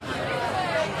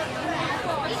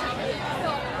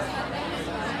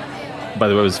By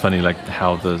the way, it was funny, like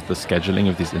how the scheduling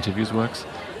of these interviews works.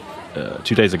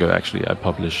 2 days ago, actually, I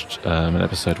published an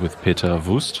episode with Peter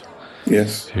Wust.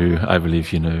 Yes. Who I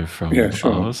believe you know from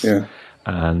ours. Yeah.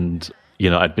 And,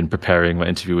 I'd been preparing my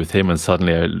interview with him, and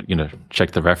suddenly I,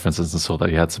 checked the references and saw that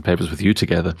he had some papers with you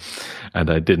together. And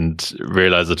I didn't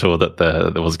realize at all that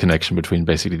there was a connection between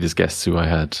basically these guests who I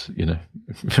had,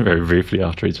 very briefly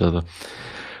after each other.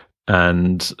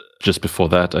 And just before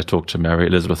that, I talked to Mary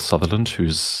Elizabeth Sutherland,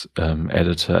 who's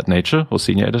editor at Nature, or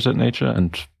senior editor at Nature,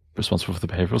 and responsible for the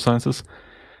behavioral sciences.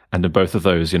 And in both of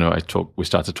those, we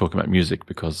started talking about music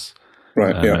because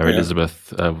Mary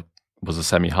Elizabeth was a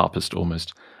semi-harpist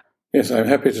almost. Yes, I'm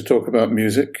happy to talk about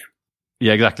music.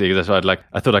 Yeah, exactly. That's why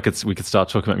I thought we could start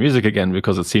talking about music again,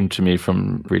 because it seemed to me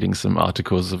from reading some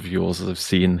articles of yours that I've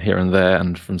seen here and there,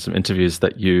 and from some interviews,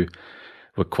 that you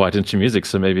were quite into music.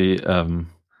 So maybe,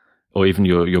 or even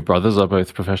your brothers are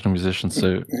both professional musicians.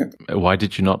 So why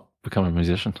did you not become a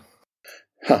musician?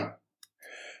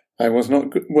 I was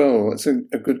not good. Well, it's a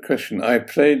good question. I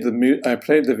played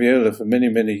the viola for many,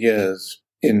 many years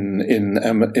in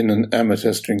an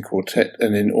amateur string quartet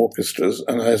and in orchestras,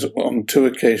 and I was on 2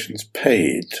 occasions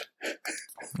paid.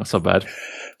 That's not bad.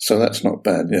 So that's not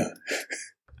bad, yeah.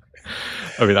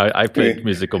 I mean, I played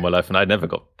music all my life, and I never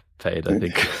got paid, I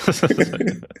think.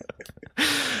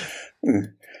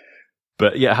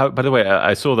 But yeah, by the way,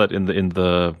 I saw that in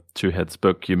the Two Heads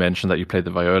book, you mentioned that you played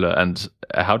the viola. And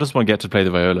how does one get to play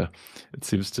the viola? It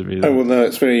seems to me that... Oh, well, no,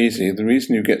 it's very easy. The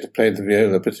reason you get to play the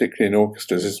viola, particularly in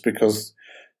orchestras, is because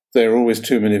there are always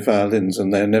too many violins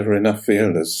and there are never enough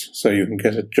violas. So you can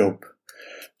get a job.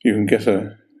 You can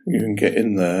get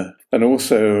in there. And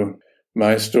also,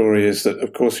 my story is that,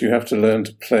 of course, you have to learn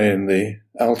to play in the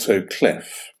alto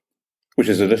clef, which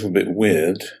is a little bit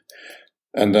weird.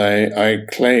 And I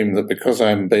claim that because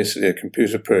I'm basically a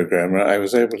computer programmer, I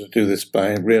was able to do this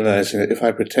by realizing that if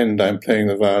I pretend I'm playing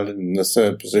the violin in the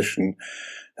 3rd position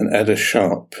and add a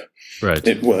sharp,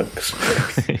 it works.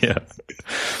 Yeah.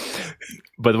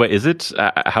 By the way, is it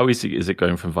how easy is it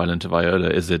going from violin to viola?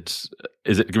 Is it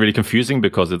really confusing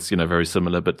because it's very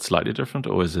similar but slightly different,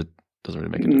 or doesn't really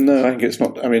make a difference? No, I think it's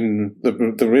not. I mean,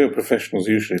 the real professionals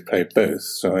usually play both,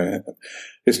 so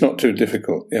it's not too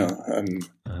difficult. Yeah.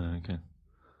 Okay.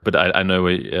 But I know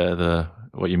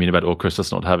what you mean about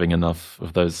orchestras not having enough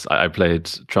of those. I played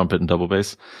trumpet and double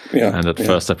bass, and at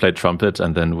first I played trumpet,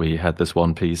 and then we had this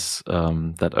one piece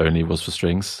that only was for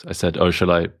strings. I said, "Oh, shall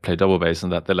I play double bass?"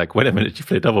 And they're like, "Wait a minute, you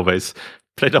play double bass?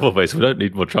 Play double bass. We don't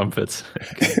need more trumpets."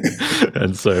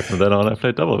 And so from then on, I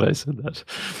played double bass in that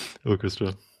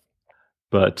orchestra.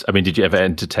 But I mean, did you ever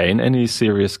entertain any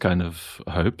serious kind of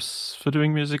hopes for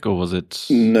doing music, or was it?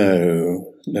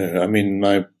 No. I mean,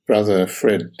 my brother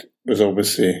Fred was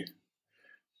obviously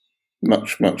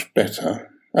much, much better.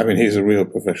 I mean, he's a real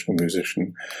professional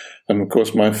musician, and of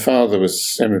course, my father was a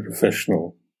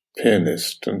semi-professional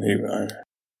pianist,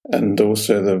 and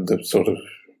also the sort of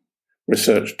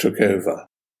research took over,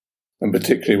 and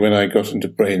particularly when I got into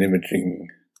brain imaging,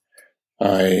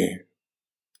 there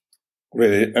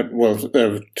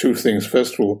were 2 things.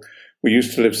 First of all, we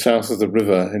used to live south of the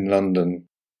river in London,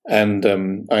 and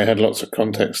I had lots of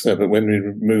contacts there, but when we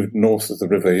moved north of the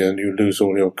river, you lose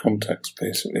all your contacts,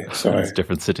 basically. So it's a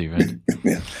different city, right?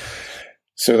 Yeah.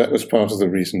 So that was part of the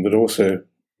reason, but also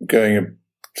going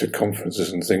to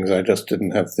conferences and things, I just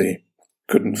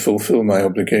couldn't fulfill my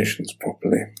obligations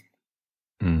properly.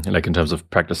 Like in terms of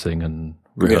practicing and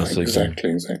rehearsing? Yeah,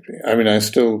 exactly. I mean,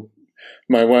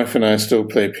 my wife and I still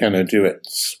play piano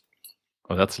duets.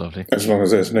 Oh, that's lovely. As long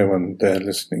as there's no one there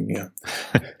listening, yeah.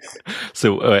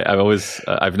 So I've always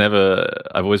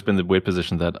been in the weird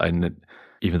position that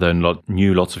even though I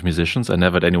knew lots of musicians, I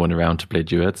never had anyone around to play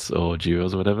duets or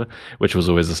duos or whatever, which was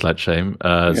always a slight shame.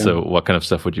 So what kind of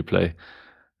stuff would you play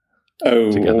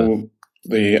together?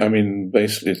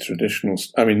 Basically traditional.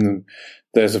 I mean,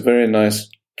 there's a very nice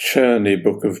Czerny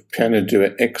book of piano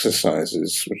duet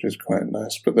exercises, which is quite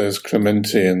nice. But there's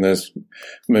Clementi and there's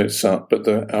Mozart. But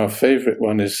our favourite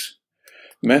one is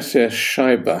Matthias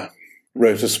Scheiber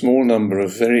wrote a small number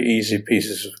of very easy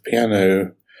pieces of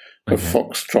piano, of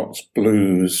foxtrots,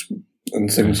 blues,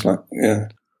 and things like that.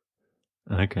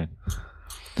 Yeah. Okay.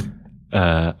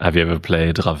 Have you ever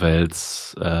played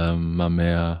Ravel's Ma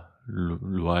Mère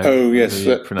Loire? Oh, yes,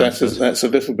 that's a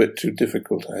little bit too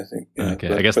difficult, I think. Yeah.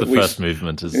 Okay, I guess the first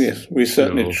movement is... Yes, we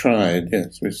certainly tried.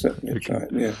 Yes, we certainly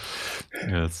tried, yeah.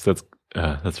 Yes,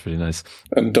 that's really nice.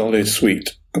 And Dolly's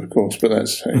Suite, of course, but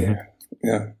that's... yeah.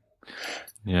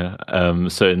 Yeah.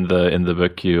 So in the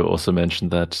book, you also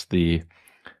mentioned that the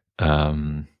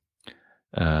one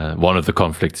of the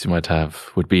conflicts you might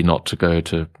have would be not to go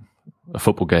to a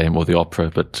football game or the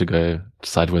opera, but to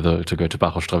decide whether to go to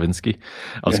Bach or Stravinsky.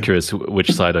 I was curious,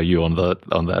 which side are you on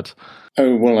that?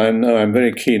 Oh, well, I know I'm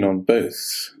very keen on both.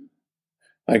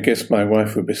 I guess my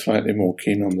wife would be slightly more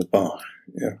keen on the Bach.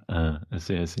 Yeah. I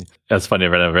see. That's funny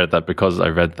when I read that, because I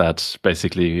read that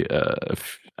basically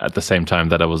at the same time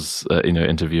that I was,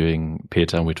 interviewing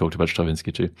Peter, and we talked about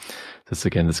Stravinsky too. This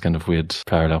again, this kind of weird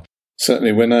parallel.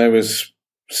 Certainly, when I was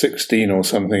 16 or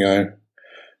something,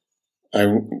 I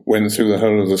went through the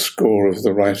whole of the score of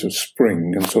The Rite of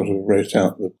Spring and sort of wrote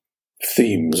out the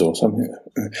themes or something.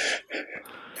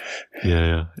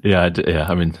 Yeah.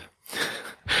 I mean,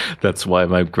 that's why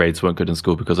my grades weren't good in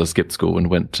school, because I skipped school and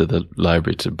went to the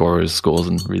library to borrow scores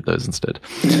and read those instead.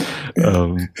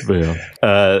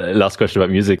 Last question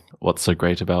about music. What's so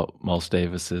great about Miles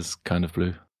Davis's Kind of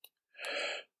Blue?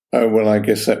 Oh, well, I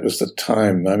guess that was the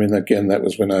time. I mean, again, that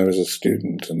was when I was a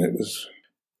student, and it was...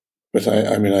 But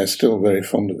I'm still very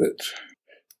fond of it.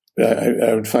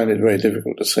 I would find it very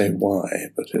difficult to say why,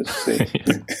 but it's the...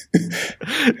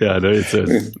 Yeah, I know it's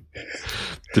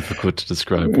difficult to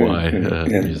describe why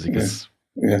music is.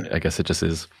 Yeah. I guess it just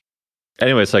is.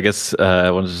 Anyway, so I guess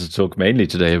I wanted to talk mainly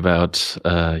today about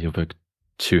your book,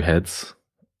 Two Heads,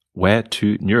 where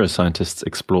two neuroscientists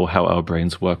explore how our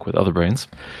brains work with other brains.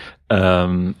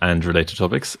 And related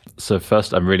topics. So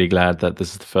first, I'm really glad that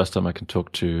this is the first time I can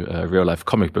talk to a real-life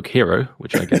comic book hero,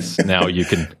 which I guess now you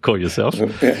can call yourself.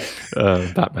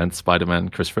 Batman, Spider-Man,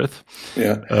 Chris Frith.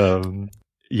 Yeah.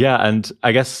 And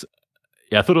I guess,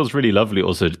 I thought it was really lovely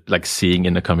also, like, seeing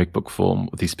in a comic book form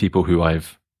these people who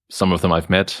some of them I've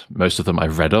met, most of them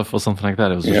I've read of or something like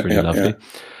that. It was just really lovely.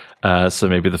 Yeah. So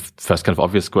maybe the first kind of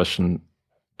obvious question,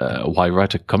 why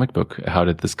write a comic book? How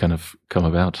did this kind of come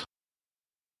about?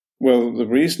 Well, the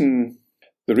reason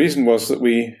was that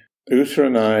Uta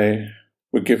and I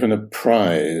were given a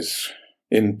prize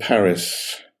in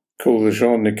Paris called the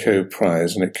Jean Nicot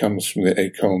Prize, and it comes from the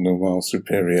École Normale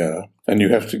Supérieure. And you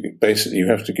have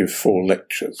to give 4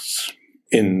 lectures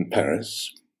in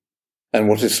Paris. And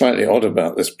what is slightly odd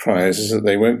about this prize is that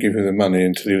they won't give you the money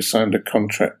until you've signed a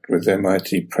contract with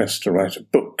MIT Press to write a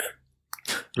book.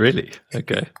 Really?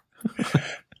 Okay.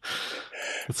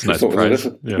 That's a nice prize.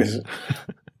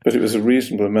 But it was a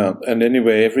reasonable amount. And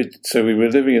anyway, so we were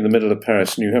living in the middle of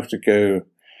Paris, and you have to go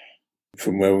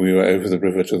from where we were over the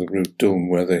river to the Route d'Ulm,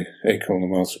 where the École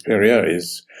Normale Supérieure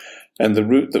is. And the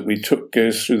route that we took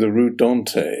goes through the Rue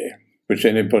Dante, which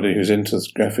anybody who's into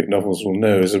graphic novels will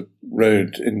know is a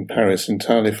road in Paris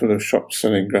entirely full of shops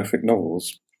selling graphic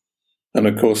novels. And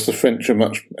of course, the French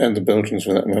and the Belgians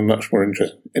for that are much more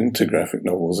into graphic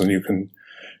novels. And you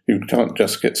can't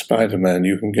just get Spider-Man,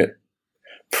 you can get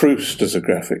Proust as a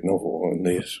graphic novel in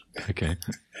these. Okay.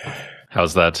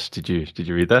 How's that? Did you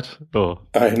read that? Or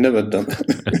I've never done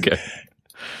that. Okay.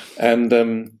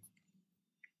 And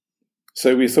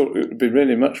so we thought it would be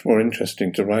really much more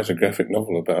interesting to write a graphic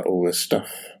novel about all this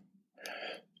stuff.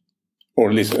 Or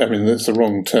at least, that's the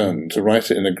wrong term, to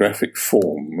write it in a graphic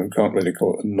form. We can't really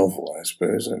call it a novel, I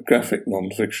suppose, a graphic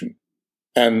non-fiction.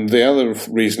 And the other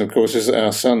reason, of course, is that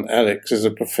our son Alex is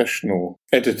a professional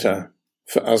editor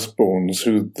for Usborne's,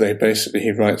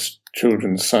 he writes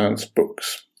children's science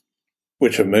books,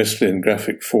 which are mostly in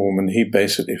graphic form, and he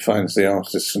basically finds the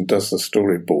artists and does the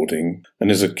storyboarding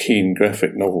and is a keen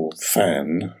graphic novel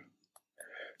fan.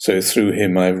 So through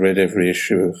him, I've read every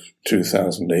issue of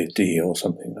 2000 AD or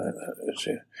something like that this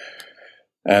year.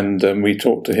 And we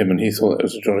talked to him, and he thought that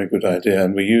was a jolly good idea.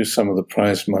 And we used some of the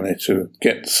prize money to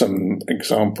get some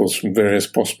examples from various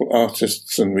possible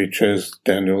artists, and we chose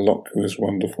Daniel Locke, who is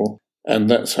wonderful. And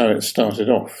that's how it started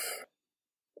off.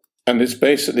 And it's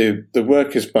basically, the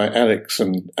work is by Alex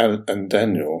and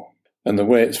Daniel, and the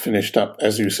way it's finished up,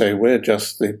 as you say, we're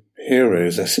just the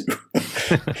heroes, as it were.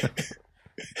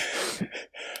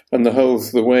 And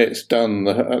the way it's done,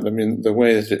 the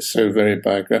way that it's so very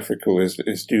biographical is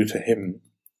due to him,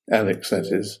 Alex, that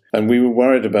is. And we were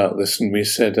worried about this, and we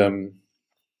said,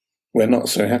 we're not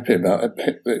so happy about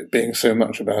it being so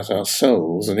much about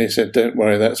ourselves. And he said, don't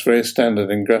worry, that's very standard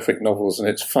in graphic novels, and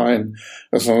it's fine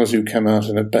as long as you come out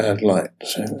in a bad light.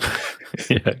 So.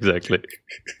 Yeah, exactly.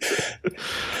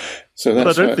 So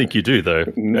that's I don't think you do, though.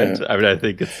 No. I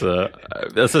think it's,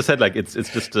 as I said, like it's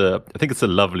just I think it's a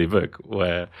lovely book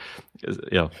where,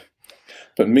 yeah.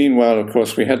 But meanwhile, of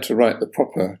course, we had to write the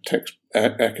proper text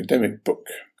academic book,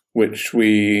 which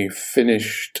we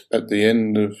finished at the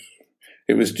end of.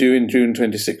 It was due in June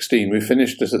 2016. We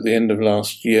finished it at the end of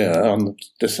last year, on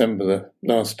December, the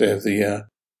last day of the year.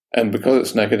 And because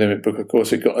it's an academic book, of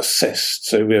course, it got assessed.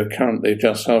 So we are currently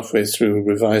just halfway through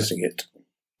revising it.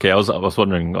 Okay, I was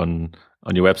wondering on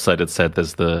your website it said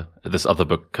there's this other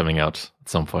book coming out at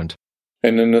some point.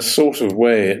 And in a sort of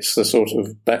way, it's the sort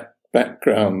of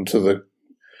background to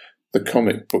the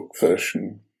comic book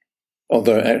version,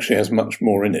 although it actually has much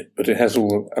more in it. But it has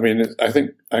all. I mean, I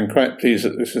think I'm quite pleased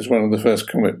that this is one of the first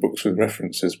comic books with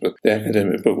references, but the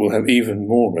academic book will have even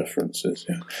more references.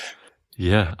 Yeah.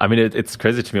 Yeah, I mean, it's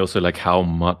crazy to me also, like how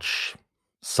much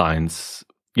science,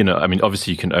 I mean,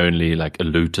 obviously you can only like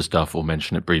allude to stuff or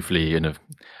mention it briefly.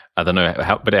 I don't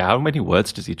know but how many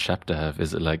words does each chapter have?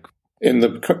 Is it like in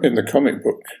the comic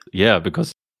book? Yeah,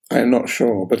 because I'm not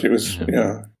sure, but it was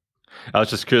yeah. I was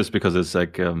just curious because it's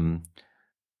like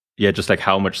just like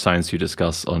how much science you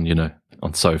discuss on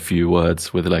on so few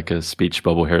words with like a speech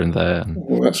bubble here and there.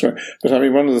 Well, that's right. But I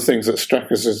mean, one of the things that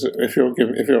struck us is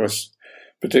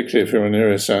particularly if you're a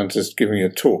neuroscientist giving a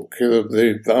talk,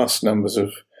 the vast numbers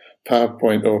of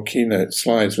PowerPoint or Keynote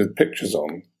slides with pictures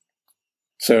on.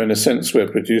 So in a sense, we're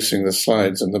producing the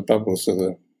slides and the bubbles of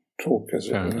the talk.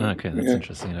 Okay, that's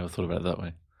interesting. I never thought about it that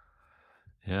way.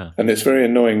 Yeah. And it's very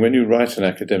annoying when you write an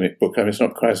academic book. I mean, it's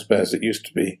not quite as bad as it used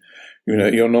to be.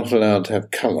 You're not allowed to have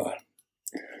colour.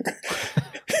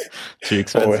 Too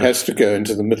expensive. Or it has to go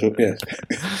into the middle, yes.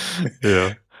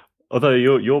 Yeah. Although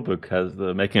your book has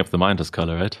the Making Up the Mind has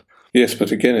colour, right? Yes,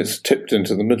 but again, it's tipped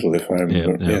into the middle, if I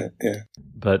remember. Yeah.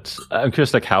 But I'm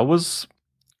curious, like,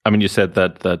 you said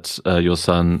that your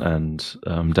son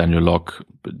and Daniel Locke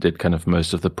did kind of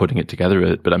most of the putting it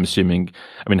together, but I'm assuming,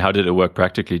 how did it work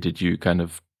practically? Did you kind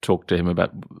of talk to him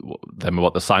about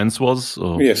what the science was?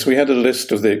 Or? Yes, we had a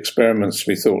list of the experiments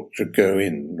we thought should go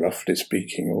in, roughly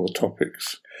speaking, all the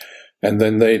topics. And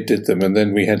then they did them, and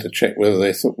then we had to check whether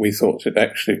we thought it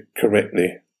actually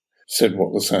correctly said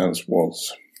what the science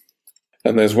was.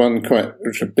 And there's one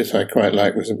bit I quite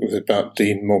like was about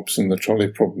Dean Mobbs and the trolley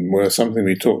problem, where something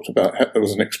we talked about, there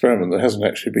was an experiment that hasn't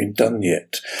actually been done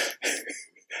yet.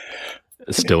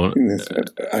 Still,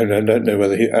 I don't know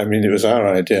whether it was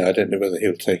our idea. I don't know whether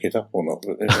he'll take it up or not.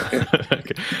 But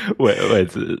okay.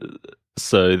 Wait.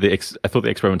 So I thought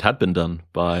the experiment had been done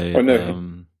by. Oh,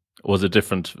 no. Was a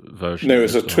different version? No, it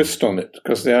was a twist on it,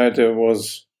 because the idea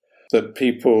was that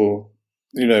people,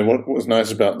 what was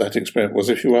nice about that experiment was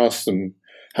if you asked them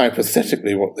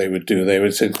hypothetically what they would do, they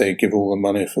would say they'd give all the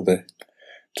money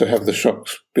to have the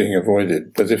shocks being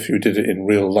avoided. But if you did it in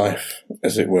real life,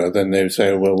 as it were, then they would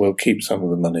say, oh, well, we'll keep some of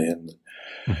the money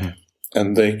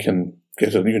and they can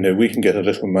get we can get a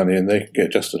little money and they can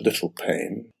get just a little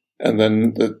pain. And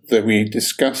then we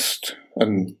discussed,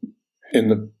 and in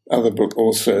the other book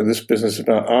also, this business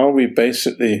about, are we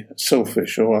basically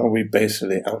selfish or are we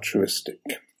basically altruistic?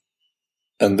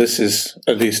 And this is,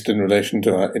 at least in relation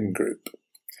to our in-group.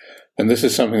 And this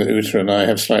is something that Uta and I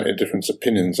have slightly different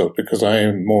opinions of, because I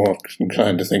am more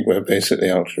inclined to think we're basically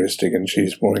altruistic and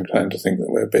she's more inclined to think that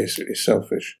we're basically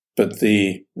selfish. But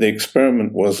the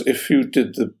experiment was, if you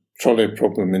did the trolley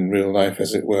problem in real life,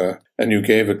 as it were, and you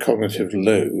gave a cognitive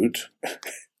load,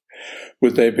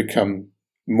 would they become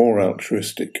more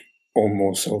altruistic or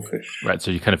more selfish? Right,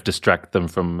 so you kind of distract them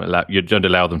from, you don't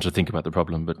allow them to think about the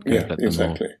problem, but let them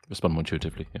exactly. Respond more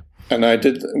intuitively. Yeah. And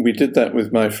we did that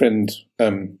with my friend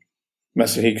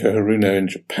Masahiko Haruno in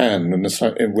Japan,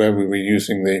 and where we were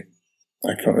using the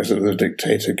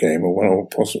dictator game or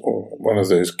one of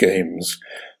those games.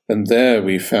 And there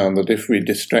we found that if we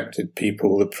distracted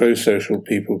people, the pro-social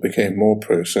people became more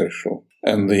pro-social,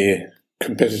 and the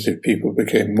competitive people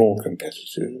became more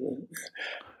competitive.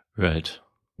 Right.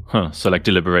 So like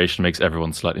deliberation makes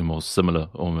everyone slightly more similar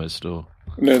almost, or?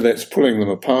 No, that's pulling them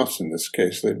apart in this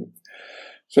case.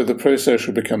 So the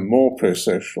pro-social become more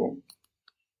pro-social.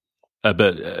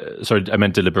 Sorry, I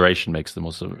meant deliberation makes them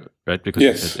also, right?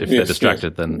 Because if they're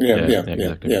distracted, then...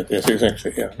 Exactly. Yes,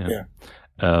 exactly, yeah.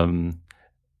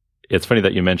 It's funny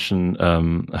that you mention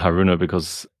Haruno,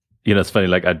 because it's funny,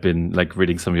 like I'd been like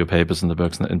reading some of your papers and the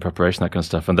books in preparation, that kind of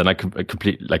stuff, and then I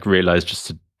completely like realized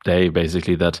just today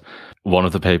basically that one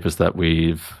of the papers that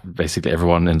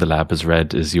everyone in the lab has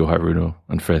read is your Haruno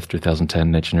and Frith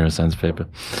 2010 Nature Neuroscience paper.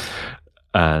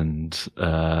 And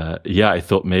I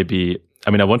thought maybe,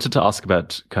 I wanted to ask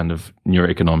about kind of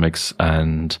neuroeconomics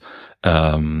and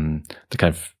the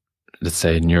kind of, let's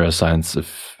say, neuroscience of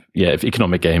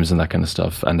economic games and that kind of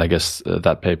stuff. And I guess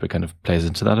that paper kind of plays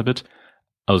into that a bit.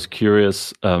 I was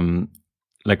curious,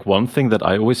 like one thing that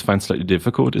I always find slightly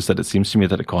difficult is that it seems to me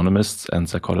that economists and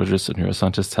psychologists and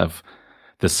neuroscientists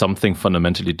there's something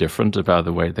fundamentally different about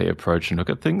the way they approach and look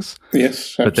at things.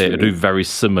 Yes, absolutely. But they do very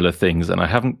similar things, and I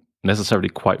haven't necessarily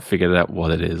quite figured out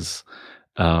what it is.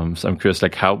 So I'm curious,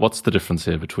 like what's the difference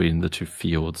here between the two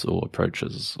fields or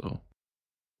approaches? Or?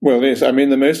 Well, yes. I mean,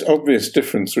 the most obvious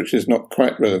difference, which is not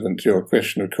quite relevant to your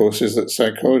question, of course, is that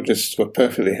psychologists were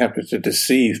perfectly happy to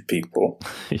deceive people.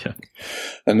 Yeah.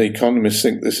 And the economists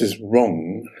think this is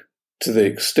wrong to the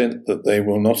extent that they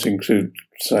will not include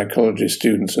psychology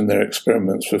students in their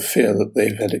experiments for fear that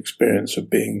they've had experience of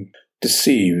being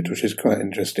deceived, which is quite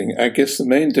interesting. I guess the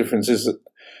main difference is that,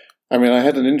 I mean, I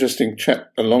had an interesting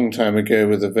chat a long time ago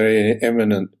with a very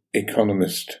eminent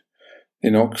economist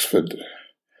in Oxford.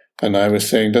 And I was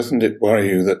saying, doesn't it worry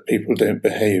you that people don't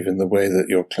behave in the way that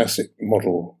your classic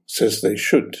model says they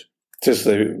should?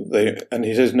 And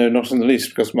he says, no, not in the least,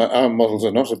 because our models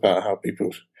are not about how people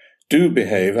do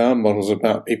behave. Our models are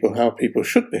about how people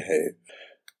should behave,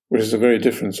 which is a very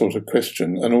different sort of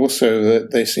question. And also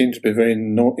that they seem to be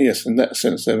yes, in that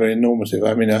sense, they're very normative.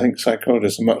 I mean, I think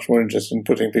psychologists are much more interested in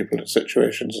putting people in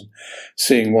situations and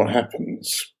seeing what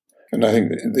happens. And I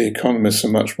think the economists are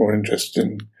much more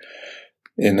interested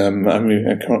I mean,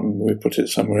 I can't remember, we put it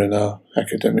somewhere in our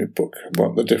academic book,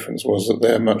 what the difference was, that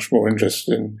they're much more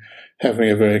interested in having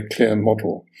a very clear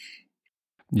model.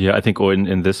 Yeah, I think, or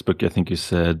in this book, I think you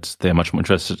said they're much more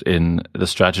interested in the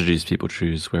strategies people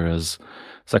choose, whereas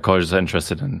psychologists are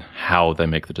interested in how they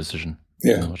make the decision.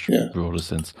 Yeah, in a much broader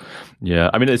sense.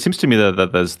 Yeah, I mean, it seems to me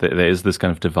that there is this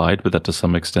kind of divide, but that to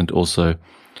some extent also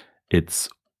it's,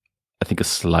 I think, a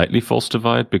slightly false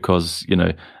divide because,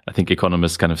 I think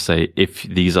economists kind of say, if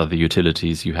these are the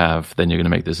utilities you have, then you're going to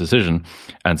make this decision.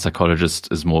 And psychologists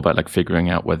is more about like figuring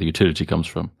out where the utility comes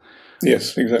from.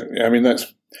 Yes, exactly. I mean,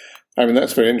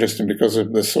 that's very interesting because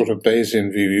of the sort of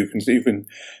Bayesian view.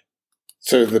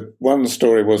 So the one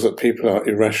story was that people are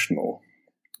irrational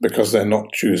because they're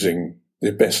not choosing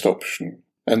the best option.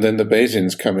 And then the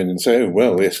Bayesians come in and say, oh,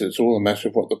 well, yes, it's all a matter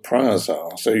of what the priors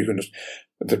are. So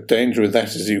the danger with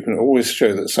that is you can always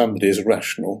show that somebody is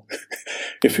rational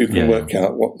if you can work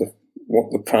out what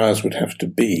the priors would have to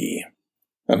be.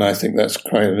 And I think that's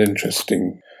quite an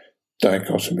interesting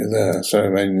dichotomy there. So, I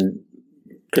mean,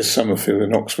 Chris Summerfield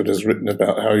in Oxford has written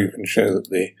about how you can show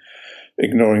that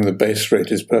ignoring the base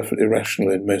rate is perfectly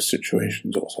rational in most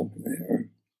situations or something.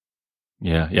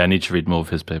 Yeah, I need to read more of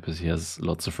his papers. He has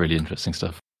lots of really interesting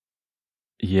stuff.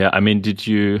 Yeah, I mean,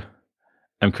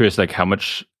 I'm curious, like how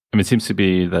much, I mean, it seems to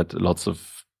be that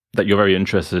that you're very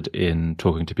interested in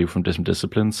talking to people from different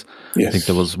disciplines. Yes. I think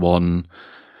there was one,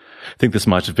 I think this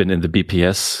might have been in the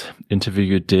BPS interview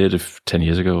you did 10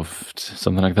 years ago,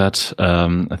 something like that.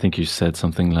 I think you said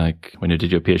something like when you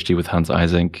did your PhD with Hans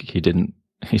Eysenck,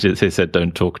 he said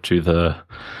don't talk to the,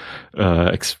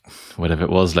 whatever it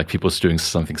was, like people doing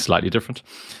something slightly different.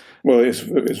 Well, it's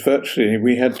virtually,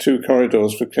 we had two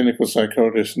corridors for clinical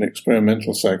psychologists and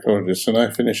experimental psychologists, and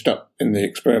I finished up in the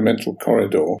experimental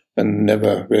corridor and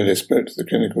never really spoke to the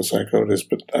clinical psychologist.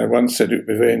 But I once said it would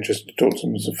be very interesting to talk to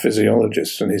him as a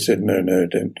physiologist, and he said, no,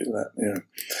 don't do that.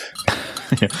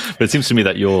 Yeah. But it seems to me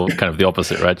that you're kind of the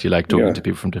opposite, right? You like talking to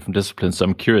people from different disciplines. So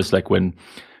I'm curious, like when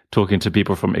talking to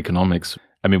people from economics,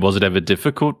 I mean, was it ever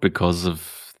difficult because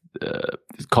of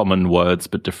common words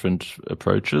but different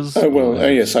approaches? Oh,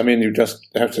 well, yes. I mean, you just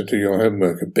have to do your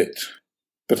homework a bit.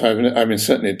 But I mean,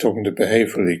 certainly talking to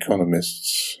behavioral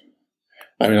economists,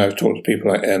 I mean, I've talked to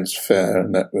people like Ernst Fehr,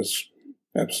 and that was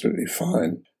absolutely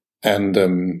fine.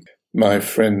 And my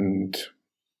friend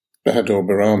Bahadur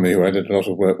Barami, who I did a lot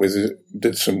of work with,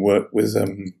 did some work with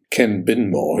Ken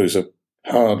Binmore, who's a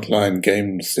hardline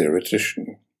game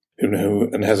theoretician,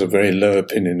 and has a very low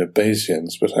opinion of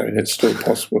Bayesians, but I mean, it's still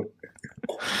possible.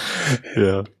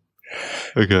 Yeah.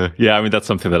 Okay. Yeah, I mean, that's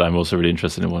something that I'm also really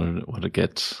interested in, want to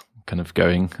get kind of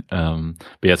going. But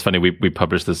yeah, it's funny, we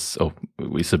published this,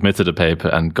 we submitted a paper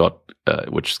and got,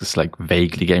 which is like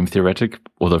vaguely game theoretic,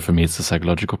 although for me it's a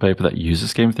psychological paper that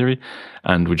uses game theory,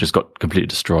 and we just got completely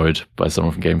destroyed by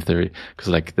someone from game theory, because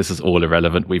like, this is all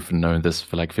irrelevant, we've known this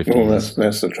for like 50 years. Well,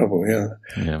 that's the trouble,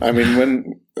 yeah. I mean,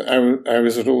 when I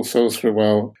was at All Souls for a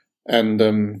while,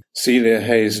 and Celia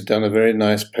Hayes had done a very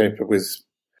nice paper with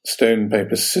stone,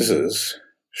 paper, scissors,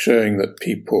 showing that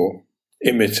people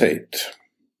imitate.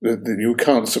 You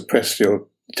can't suppress your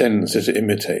tendency to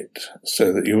imitate,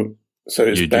 so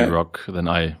it's you bad. Do rock, then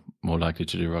I more likely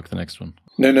to do rock the next one.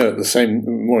 No,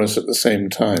 more or less at the same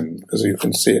time, because you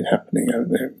can see it happening out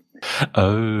there.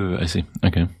 Oh, I see.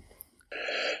 Okay.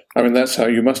 I mean, that's how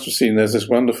you must have seen. There's this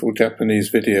wonderful Japanese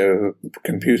video of a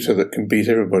computer that can beat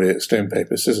everybody at stone,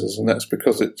 paper, scissors, and that's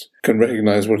because it can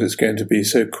recognize what it's going to be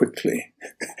so quickly.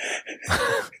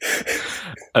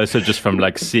 So just from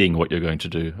like seeing what you're going to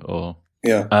do, or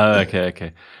yeah.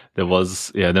 Okay. There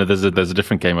was there's a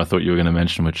different game I thought you were going to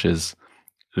mention, which is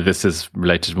this is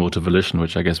related more to volition,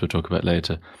 which I guess we'll talk about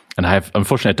later. And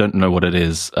unfortunately, I don't know what it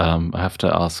is. I have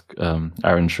to ask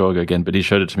Aaron Schorger again, but he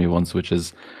showed it to me once, which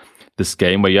is this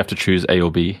game where you have to choose A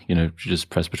or B. You just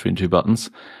press between two buttons.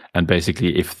 And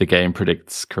basically, if the game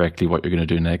predicts correctly what you're going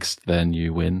to do next, then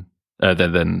you win.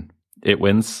 Then it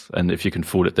wins. And if you can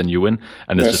fool it, then you win.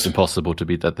 And it's just impossible to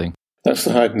beat that thing. That's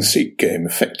the hide and seek game,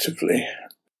 effectively.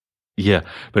 Yeah,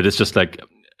 but it's just like,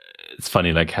 it's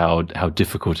funny, like how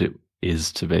difficult it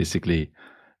is to basically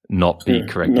not be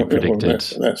correctly predicted.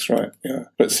 That's right, yeah.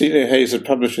 But Celia Hayes had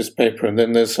published this paper, and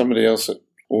then there's somebody else that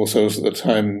also was at the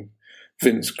time,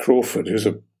 Vince Crawford, who's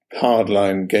a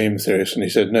hardline game theorist, and he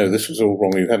said, no, this was all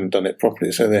wrong, you hadn't done it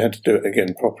properly. So they had to do it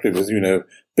again properly with,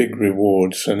 big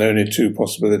rewards and only two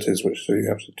possibilities, which you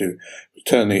have to do,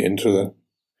 turning it into the...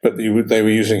 But they were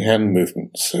using hand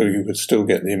movements, so you could still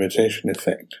get the imitation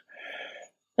effect.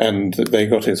 And they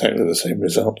got exactly the same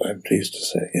result, I'm pleased to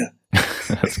say, yeah.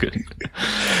 That's good.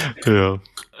 Yeah.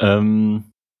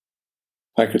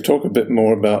 I could talk a bit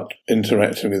more about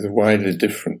interacting with widely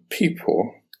different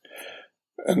people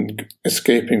and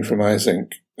escaping from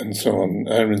Eysenck and so on.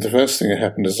 I mean, the first thing that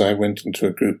happened is I went into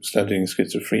a group studying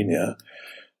schizophrenia,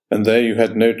 and there you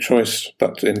had no choice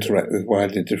but to interact with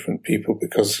widely different people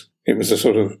because it was a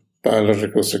sort of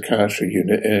biological psychiatry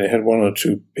unit, and it had one or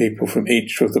two people from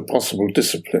each of the possible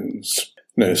disciplines.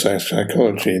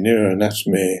 Psychology,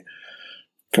 neuroanatomy,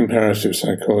 comparative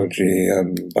psychology,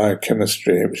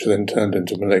 biochemistry, which then turned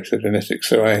into molecular genetics.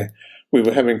 So we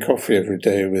were having coffee every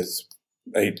day with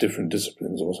 8 different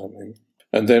disciplines or something.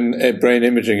 And then brain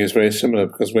imaging is very similar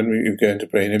because when you go into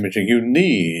brain imaging, you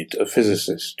need a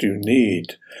physicist, you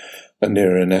need a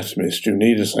neuroanatomist, you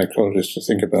need a psychologist to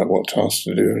think about what tasks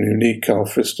to do, and you need Carl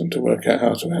Friston to work out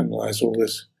how to analyze all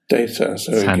this data.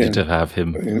 So it's handy to have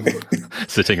him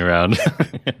sitting around.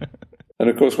 And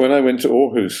of course, when I went to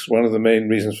Aarhus, one of the main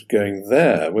reasons for going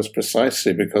there was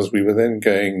precisely because we were then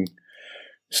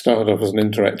started off as an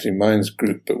interacting minds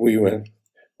group, but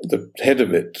the head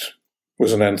of it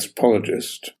was an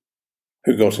anthropologist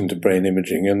who got into brain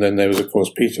imaging. And then there was, of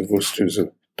course, Peter Wust, who's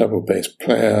a double bass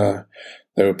player.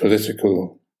 There were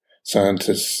political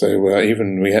scientists.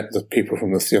 We had the people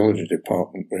from the theology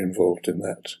department were involved in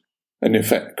that. And in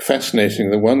fact, fascinating,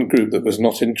 the one group that was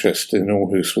not interested in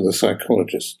Aarhus were the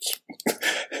psychologists.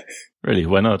 Really?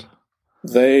 Why not?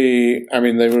 They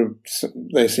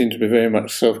seemed to be very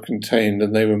much self-contained,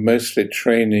 and they were mostly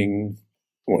training,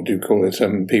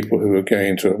 people who were going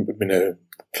into,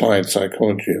 applied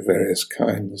psychology of various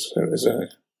kinds. So it was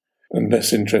and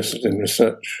less interested in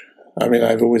research. I mean,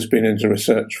 I've always been into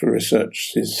research for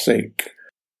research's sake.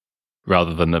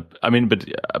 Rather than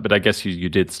but I guess you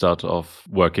did start off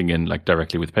working in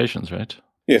directly with patients, right?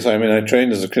 Yes, I mean, I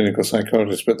trained as a clinical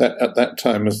psychologist, but at that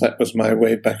time, that was my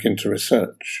way back into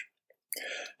research,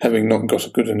 having not got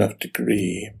a good enough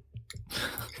degree.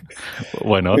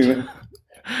 Why not?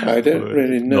 I don't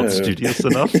really know. Not studious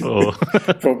enough, or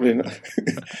probably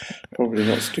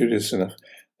not studious enough.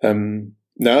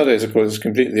 Nowadays, of course, it's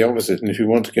completely the opposite. And if you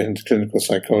want to get into clinical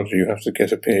psychology, you have to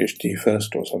get a PhD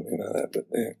first or something like that. But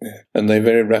and they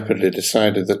very rapidly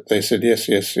decided that they said, yes,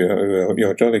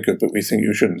 you're jolly good, but we think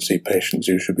you shouldn't see patients.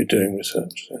 You should be doing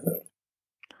research.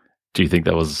 Do you think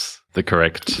that was the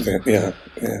correct? Yeah.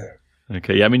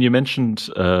 Okay. Yeah. I mean, you mentioned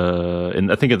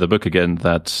I think in the book again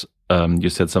that you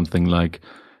said something like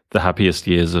the happiest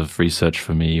years of research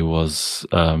for me was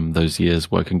those years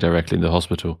working directly in the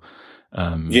hospital. Yes.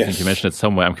 I think you mentioned it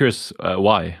somewhere. I'm curious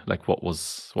why. What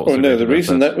was? The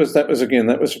reason that was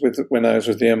when I was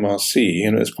with the MRC,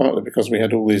 and it was partly because we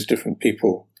had all these different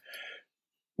people,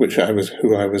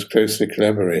 who I was closely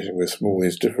collaborating with from all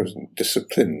these different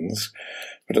disciplines.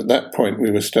 But at that point, we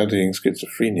were studying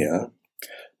schizophrenia,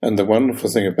 and the wonderful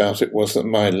thing about it was that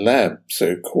my lab,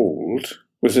 so called,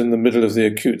 was in the middle of the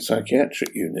acute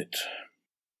psychiatric unit.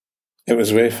 It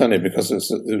was very funny because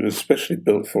it was specially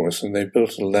built for us, and they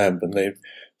built a lab, and they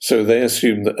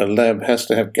assumed that a lab has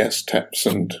to have gas taps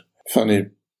and funny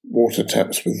water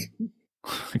taps with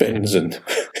benzene.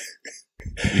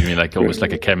 You mean almost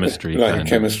like a chemistry, a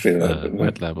chemistry lab,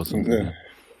 wet lab or something? Yeah.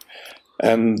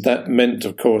 And that meant,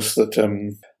 of course, that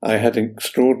I had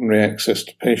extraordinary access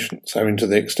to patients. I mean, to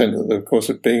the extent that, of course,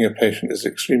 being a patient is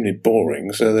extremely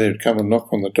boring. So they'd come and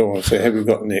knock on the door and say, "Have you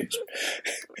got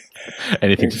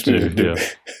anything to do?" Yeah.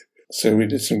 So we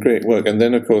did some great work. And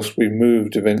then, of course, we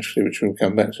moved eventually, which we'll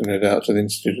come back to no doubt, to the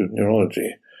Institute of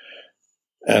Neurology.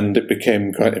 And it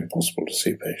became quite impossible to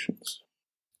see patients.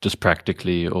 Just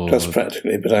practically? Just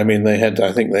practically. But I mean,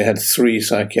 I think they had 3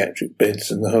 psychiatric beds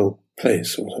in the whole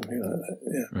place or something like that.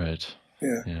 Yeah. Right.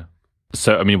 Yeah.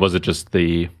 So, I mean, was it just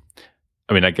the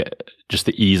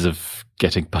ease of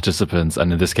getting participants,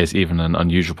 and in this case, even an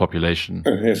unusual population.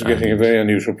 Yes, getting a very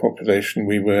unusual population.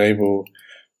 We were able,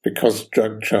 because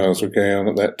drug trials were going on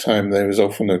at that time, there was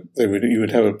often you would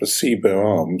have a placebo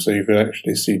arm, so you could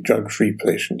actually see drug-free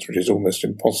patients, which is almost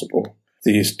impossible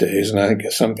these days. And I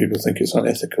guess some people think it's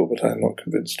unethical, but I'm not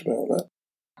convinced about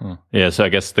that. Yeah, so I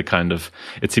guess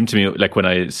it seemed to me like when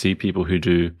I see people who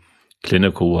do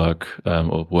clinical work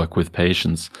or work with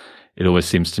patients, it always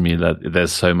seems to me that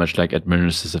there's so much like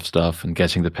administrative stuff, and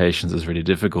getting the patients is really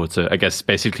difficult. So I guess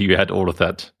basically you had all of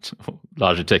that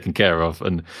largely taken care of.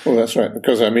 And well, that's right,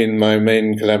 because my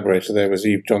main collaborator there was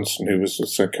Eve Johnson, who was a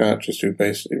psychiatrist who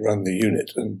basically run the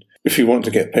unit. And if you want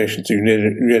to get patients, you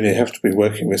really have to be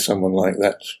working with someone like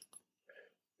that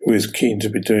who is keen to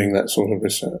be doing that sort of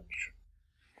research.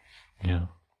 Yeah.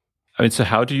 I mean, so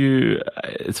how do you,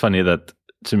 it's funny that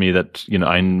to me that,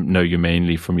 I know you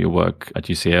mainly from your work at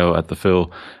UCL, at the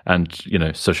Phil, and,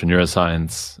 social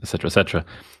neuroscience, et cetera,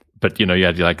 but, you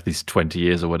had like these 20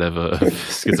 years or whatever of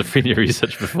schizophrenia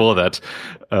research before that.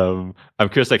 I'm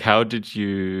curious, like, how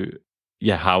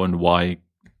and why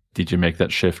did you make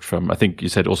that shift from, I think you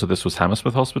said also this was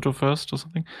Hammersmith Hospital first or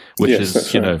something, which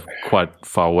is, right, quite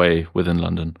far away within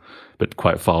London, but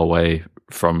quite far away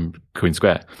from Queen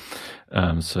Square.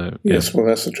 Yes, well,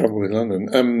 that's the trouble with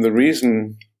London. The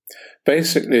reason,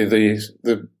 basically,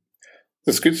 the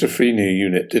schizophrenia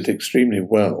unit did extremely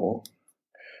well,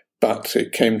 but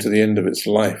it came to the end of its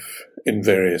life in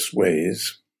various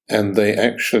ways, and they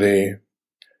actually,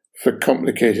 for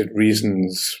complicated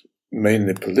reasons,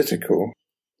 mainly political,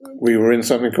 we were in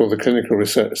something called the Clinical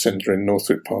Research Centre in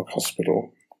Northwick Park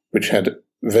Hospital, which had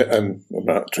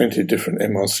about 20 different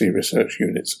MRC research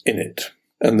units in it.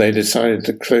 And they decided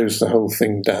to close the whole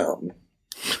thing down,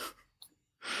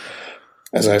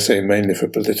 as I say, mainly for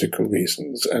political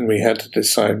reasons. And we had to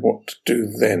decide what to do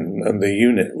then, and the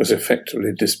unit was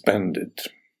effectively disbanded.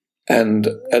 And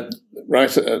at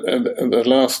the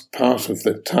last part of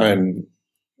the time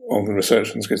on the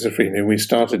research on schizophrenia, we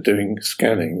started doing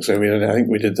scanning. So I think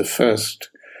we did the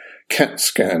first CAT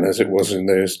scan, as it was in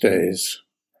those days,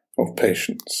 of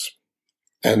patients.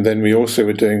 And then we also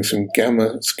were doing some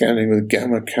gamma scanning with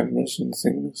gamma cameras and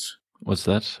things. What's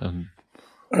that?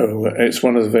 It's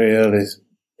one of the very early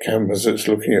cameras that's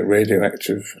looking at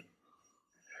radioactive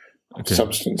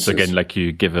substances. So again, like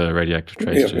you give a radioactive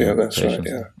trace to that's patients.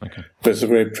 right, yeah. Okay. But it's a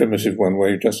very primitive one where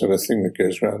you just have a thing that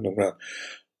goes round and round.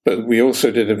 But we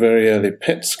also did a very early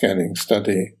PET scanning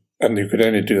study, and you could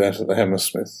only do that at the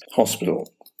Hammersmith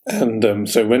Hospital. And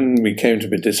so when we came to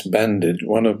be disbanded,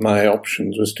 one of my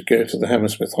options was to go to the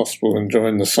Hammersmith Hospital and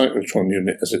join the cyclotron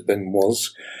unit, as it then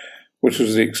was, which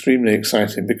was extremely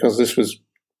exciting because this was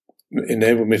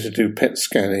enabled me to do PET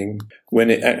scanning when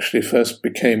it actually first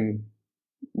became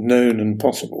known and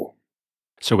possible.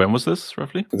 So when was this,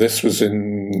 roughly? This was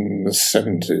in the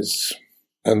 70s.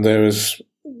 And there was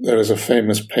a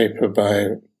famous paper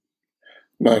by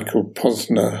Michael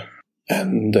Posner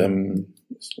and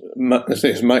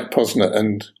it's Mike Posner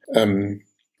and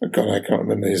I can't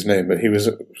remember his name, but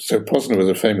Posner was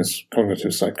a famous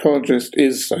cognitive psychologist,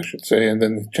 I should say, and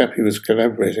then the chap he was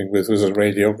collaborating with was a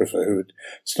radiographer who had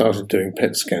started doing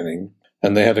PET scanning,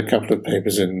 and they had a couple of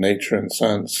papers in Nature and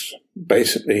Science,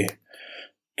 basically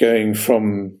going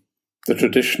from the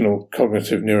traditional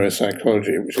cognitive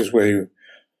neuropsychology, which is where you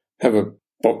have a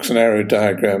box and arrow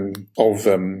diagram of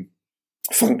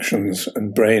functions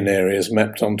and brain areas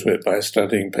mapped onto it by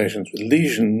studying patients with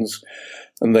lesions,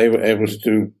 and they were able to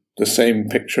do the same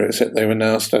picture, except they were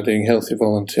now studying healthy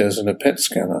volunteers in a PET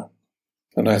scanner.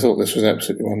 And I thought this was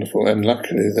absolutely wonderful, and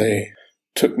luckily they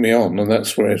took me on, and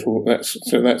that's where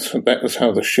that was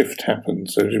how the shift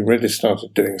happened. So we really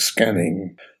started doing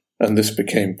scanning, and this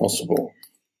became possible.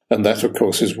 And that, of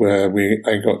course, is where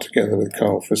I got together with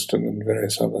Carl Friston and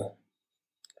various other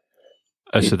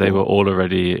people. So they were all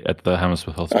already at the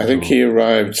Hammersmith Hospital? I think he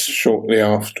arrived shortly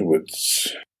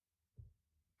afterwards.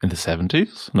 In the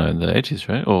 70s? No, in the 80s,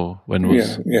 right? Or when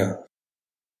was... Yeah.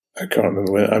 I can't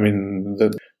remember when. I mean,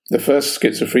 the first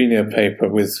schizophrenia paper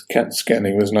with CAT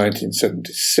scanning was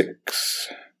 1976.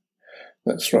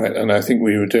 That's right. And I think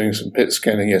we were doing some PET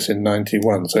scanning, in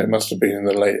 91. So it must have been in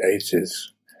the late 80s.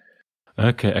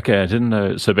 Okay, I didn't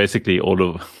know. So basically all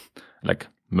of,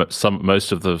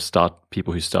 most of the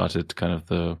people who started kind of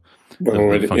the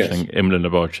functioning Imlin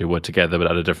laboratory were together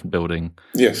but at a different building.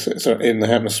 Yes, so in the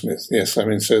Hammersmith, yes. I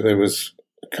mean, so there was,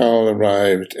 Carl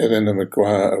arrived, Eleanor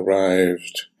Maguire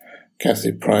arrived,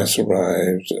 Kathy Price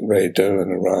arrived, Ray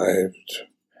Dolan arrived,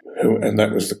 and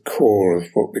that was the core of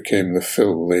what became the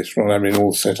Phil later on. I mean,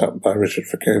 all set up by Richard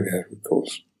Foucault, of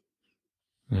course.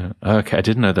 Yeah. Okay, I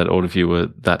didn't know that all of you were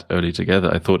that early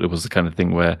together. I thought it was the kind of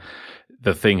thing where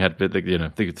the thing had been,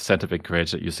 the centre had been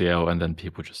created at UCL, and then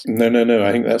people just No.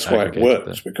 I think that's why it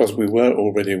worked, because we were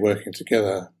already working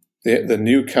together. The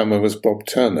newcomer was Bob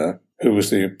Turner, who was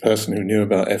the person who knew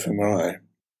about fMRI.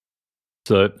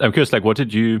 So I'm curious, what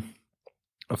did you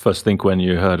first think when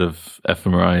you heard of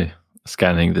fMRI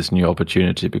scanning, this new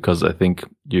opportunity? Because I think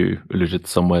you alluded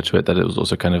somewhere to it that it was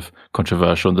also kind of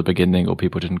controversial in the beginning, or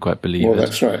people didn't quite believe it. Well,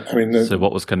 that's right. I mean, so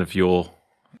what was kind of your...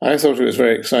 I thought it was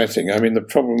very exciting. I mean, the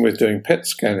problem with doing PET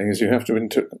scanning is you have to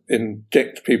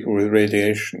inject people with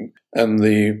radiation, and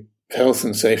the health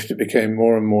and safety became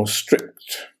more and more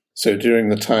strict. So during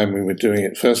the time we were doing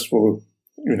it, first of all,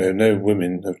 no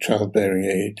women of childbearing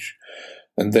age,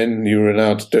 and then you were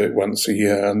allowed to do it once a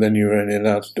year, and then you were only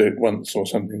allowed to do it once or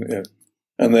something.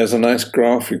 And there's a nice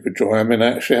graph you could draw. I mean,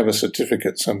 I actually have a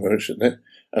certificate somewhere which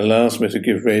allows me to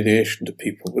give radiation to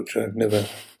people, which I've never...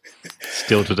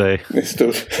 Still today.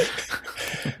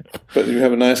 But you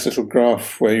have a nice little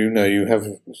graph where you have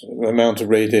an amount of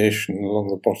radiation along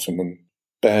the bottom and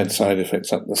bad side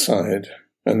effects up the side.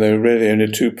 And there were really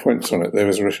only 2 points on it. There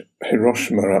was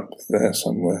Hiroshima up there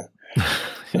somewhere.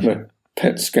 And a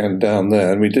PET scan down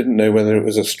there, and we didn't know whether it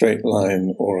was a straight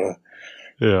line or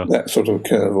that sort of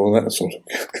curve or that sort of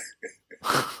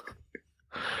curve.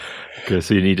 Okay,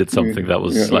 so you needed something that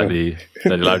was that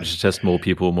allowed you to test more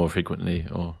people more frequently,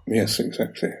 or... Yes,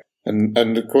 exactly.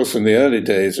 And of course, in the early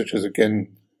days, which was again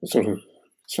a sort of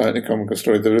slightly comical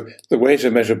story, the way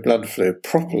to measure blood flow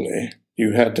properly,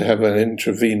 you had to have an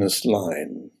intravenous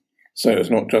line. So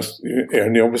it's not just,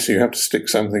 and obviously you have to stick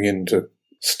something in to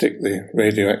stick the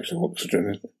radioactive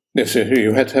oxygen in. So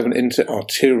you had to have an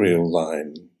interarterial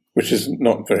line, which is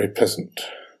not very pleasant.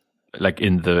 Like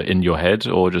in your head,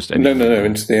 or just anything? No,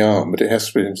 into the arm, but it has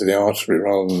to be into the artery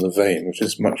rather than the vein, which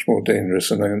is much more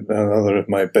dangerous. And another of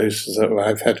my boasts is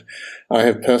that I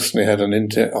have personally had an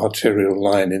interarterial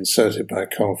line inserted by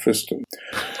Carl Friston,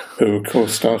 who of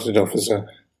course started off as a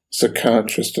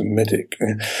psychiatrist and medic.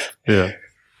 Yeah.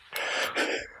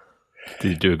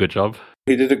 Did he do a good job?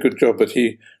 He did a good job, but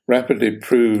he rapidly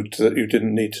proved that you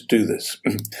didn't need to do this.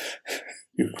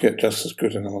 You could get just as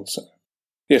good an answer.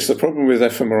 Yes, the problem with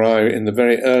fMRI in the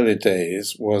very early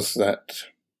days was that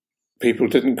people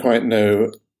didn't quite know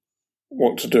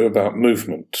what to do about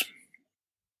movement.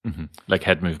 Mm-hmm. Like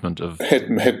head movement of...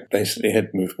 Basically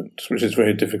head movement, which is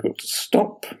very difficult to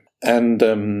stop. And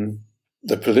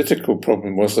the political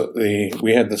problem was that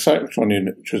we had the cyclotron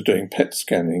unit, which was doing PET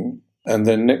scanning, and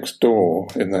then next door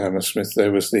in the Hammersmith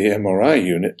there was the MRI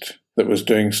unit that was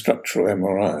doing structural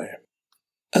MRI.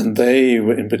 And they,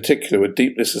 in particular, were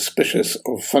deeply suspicious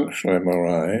of functional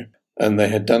MRI, and they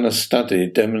had done a study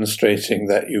demonstrating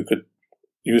that you could,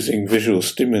 using visual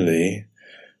stimuli,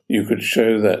 you could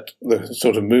show that the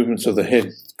sort of movements of the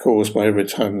head caused by every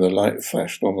time the light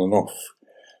flashed on and off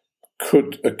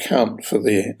could account for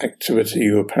the activity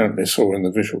you apparently saw in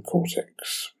the visual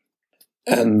cortex.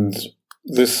 And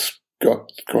this got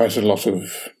quite a lot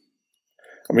of...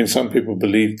 I mean, some people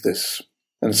believed this.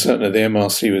 And certainly the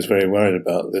MRC was very worried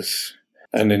about this.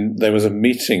 And there was a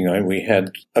meeting we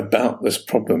had about this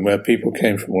problem where people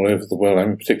came from all over the world, I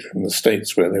mean, particularly from the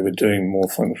States, where they were doing more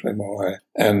functional MRI.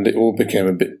 And it all became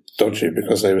a bit dodgy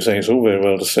because they were saying it's all very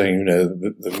well to saying,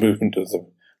 the movement of the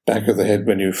back of the head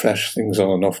when you flash things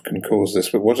on and off can cause this.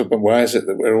 But why is it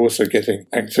that we're also getting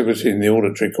activity in the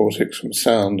auditory cortex from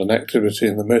sound and activity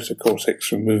in the motor cortex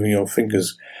from moving your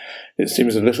fingers? It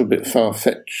seems a little bit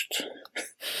far-fetched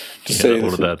to say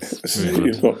that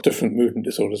you've got different movement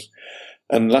disorders.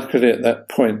 And luckily at that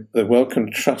point, the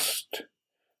Wellcome Trust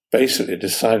basically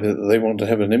decided that they want to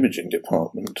have an imaging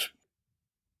department.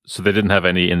 So they didn't have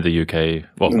any in the UK.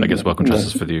 Well, I guess Wellcome Trust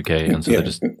is for the UK, and so they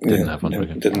just didn't have one.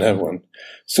 Didn't have one.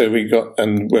 So we got,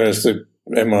 and whereas the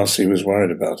MRC was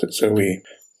worried about it,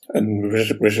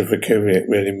 Richard Vukovic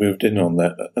really moved in on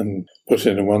that and put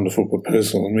in a wonderful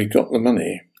proposal, and we got the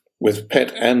money with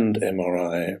PET and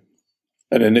MRI.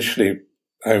 And initially,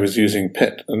 I was using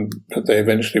PET, but they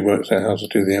eventually worked out how to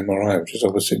do the MRI, which is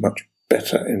obviously much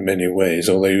better in many ways,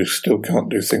 although you still can't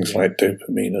do things like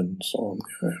dopamine and so on.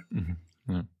 Mm-hmm.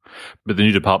 Yeah. But the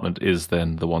new department is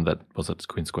then the one that was at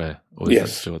Queen Square? Or is yes.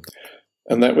 That still at...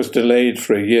 And that was delayed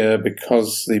for a year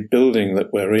because the building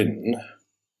that we're in,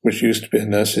 which used to be a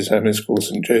nurse's home, is called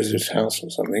St. Joseph's House or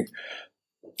something,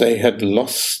 they had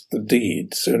lost the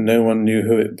deed, so no one knew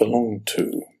who it belonged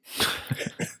to.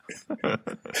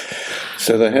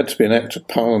 So there had to be an act of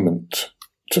parliament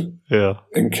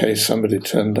in case somebody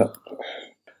turned up.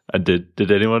 And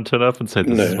did anyone turn up and say,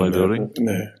 this is my building?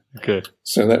 No. Okay.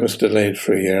 So that was delayed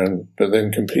for a year, but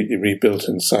then completely rebuilt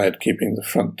inside, keeping the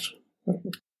front.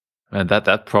 And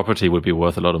that property would be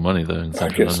worth a lot of money, though, in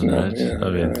Central London, right?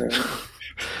 Yeah,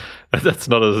 That's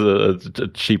not a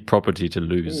cheap property to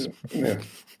lose. Yeah.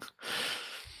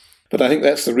 But I think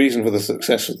that's the reason for the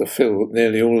success of the film.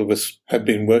 Nearly all of us had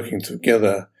been working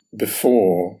together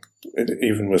before it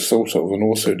even was thought of, and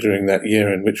also during that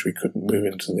year in which we couldn't move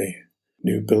into the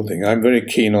new building. I'm very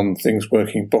keen on things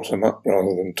working bottom up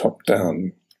rather than top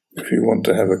down, if you want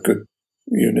to have a good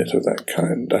unit of that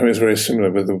kind. I mean, it's very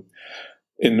similar with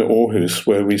in Aarhus,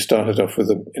 where we started off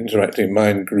with an Interacting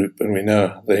Mind group, and they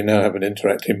now have an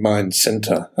Interacting Mind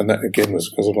Centre, and that again was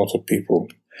because a lot of people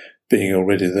being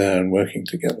already there and working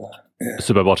together. Yeah.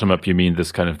 So by bottom up, you mean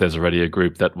this kind of, there's already a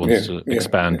group that wants to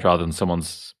expand rather than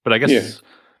someone's, but I guess,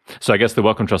 so I guess the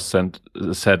Wellcome Trust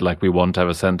said like, we want to have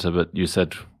a centre, but you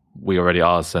said we already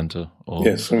are a centre. Or...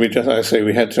 Yes, and we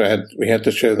had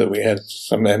to show that we had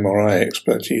some MRI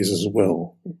expertise as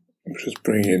well, which was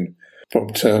bringing in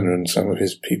Bob Turner and some of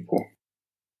his people.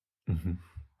 Mm-hmm.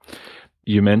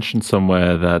 You mentioned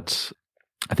somewhere that,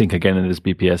 I think again in this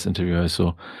BPS interview I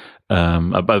saw,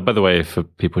 by the way, for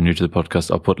people new to the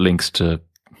podcast, I'll put links to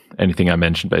anything I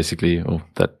mentioned, basically, or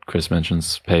that Chris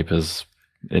mentions, papers,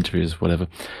 interviews, whatever,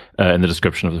 in the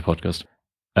description of the podcast.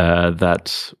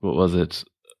 That, what was it?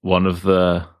 One of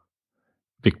the,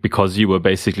 because you were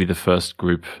basically the first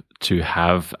group to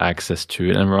have access to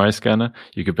an MRI scanner,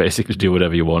 you could basically do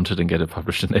whatever you wanted and get it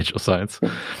published in Nature Science.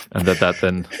 And that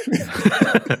then,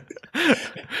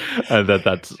 and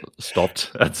that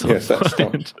stopped at some point. That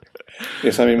stopped.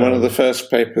 Yes, I mean, one of the first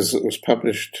papers that was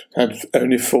published had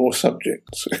only 4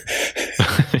 subjects.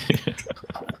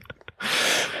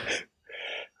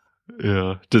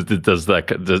 Yeah. Does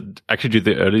actually, do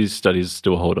the early studies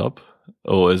still hold up?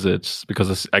 Or is it,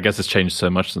 because I guess it's changed so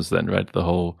much since then, right? The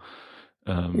whole...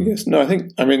 Yes, no,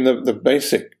 the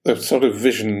basic, the sort of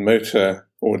vision motor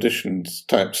auditions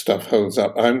type stuff holds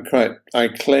up. I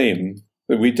claim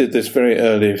that we did this very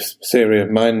early theory of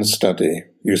mind study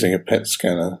using a PET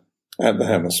scanner at the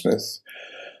Hammersmith,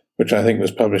 which I think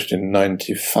was published in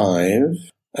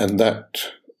 1995, and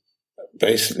that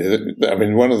basically,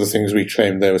 one of the things we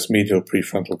claimed there was medial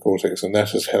prefrontal cortex, and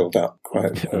that has held up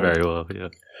quite well. Very well, yeah.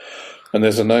 And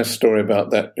there's a nice story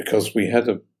about that, because we had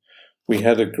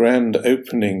a grand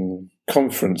opening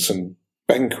conference and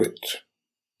banquet,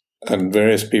 and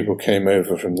various people came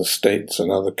over from the States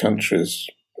and other countries,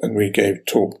 and we gave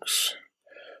talks.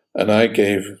 And I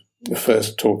gave the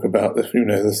first talk about the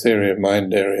theory of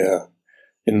mind area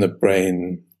in the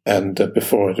brain, and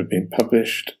before it had been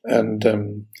published.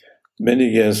 And many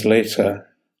years later,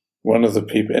 one of the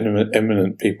people,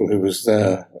 eminent people who was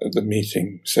there at the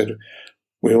meeting said,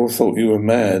 "We all thought you were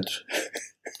mad."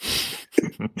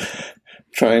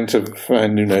 Trying to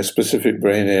find, specific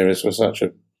brain areas for such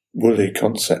a woolly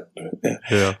concept.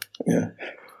 Yeah.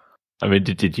 I mean,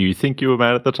 did you think you were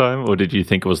mad at the time, or did you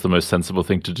think it was the most sensible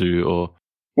thing to do? Or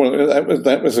well,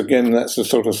 that was again, that's the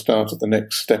sort of start of the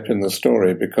next step in the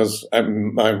story, because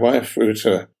my wife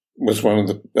Uta was one of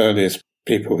the earliest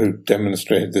people who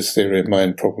demonstrated this theory of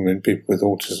mind problem in people with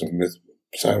autism, with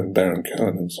Simon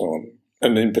Baron-Cohen and so on.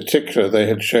 And in particular, they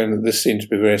had shown that this seemed to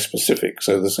be very specific.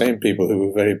 So the same people who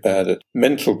were very bad at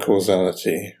mental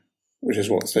causality, which is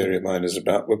what theory of mind is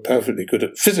about, were perfectly good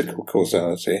at physical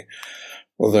causality,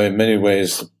 although in many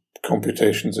ways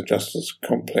computations are just as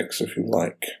complex, if you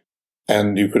like.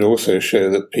 And you could also show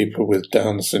that people with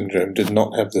Down syndrome did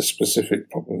not have this specific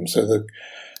problem. So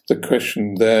the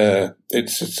question there, it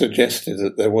suggested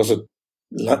that there was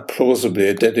plausibly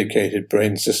a dedicated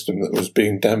brain system that was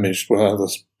being damaged while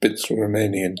other bits were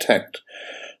remaining intact,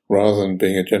 rather than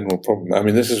being a general problem. I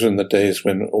mean, this is in the days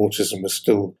when autism was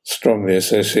still strongly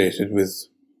associated with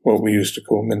what we used to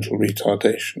call mental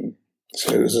retardation.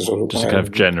 So it was a sort of just kind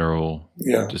of general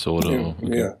disorder.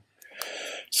 Yeah.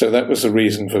 So that was the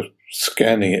reason for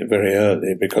scanning it very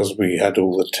early, because we had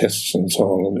all the tests and so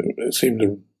on, and it seemed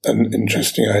an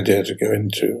interesting idea to go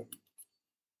into.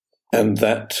 And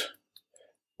that,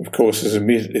 of course, is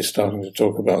immediately starting to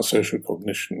talk about social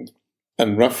cognition.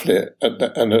 And roughly,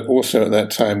 also at that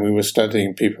time, we were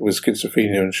studying people with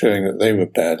schizophrenia and showing that they were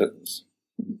bad at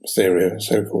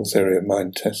so-called theory of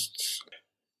mind tests.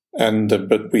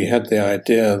 But we had the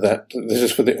idea that this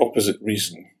is for the opposite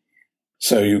reason.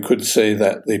 So you could say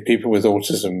that the people with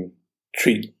autism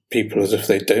treat people as if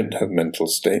they don't have mental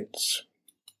states,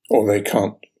 or they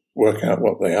can't work out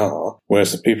what they are,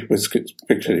 whereas the people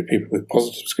particularly people with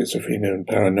positive schizophrenia and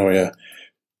paranoia,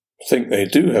 think they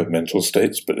do have mental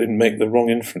states, but then make the wrong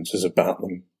inferences about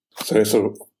them. So it's sort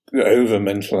of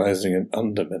over-mentalizing and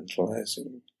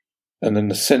under-mentalizing. And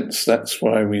in a sense, that's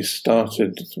why we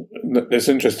started. It's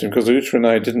interesting because Uta and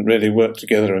I didn't really work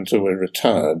together until we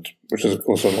retired, which is, of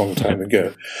course, a long time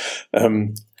ago.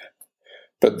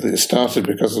 But it started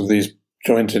because of these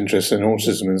joint interest in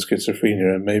autism and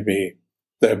schizophrenia, and maybe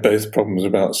they're both problems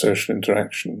about social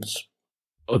interactions.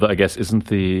 Although I guess isn't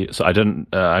so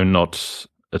I'm not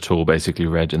at all basically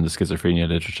read in the schizophrenia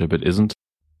literature, but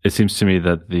it seems to me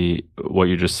that what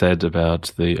you just said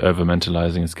about the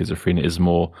over-mentalizing in schizophrenia is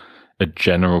more a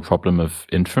general problem of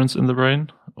inference in the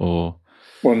brain, or?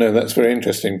 Well, no, that's very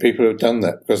interesting. People have done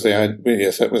that because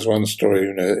yes, that was one story,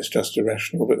 it's just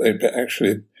irrational, but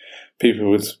actually people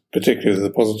with particularly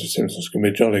the positive symptoms can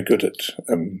be jolly good at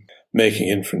making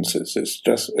inferences.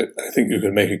 I think you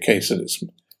can make a case that it's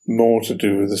more to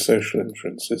do with the social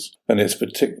inferences. And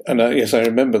yes, I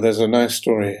remember there's a nice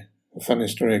story, a funny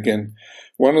story again.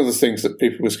 One of the things that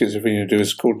people with schizophrenia do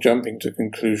is called jumping to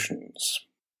conclusions,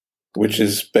 which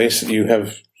is basically you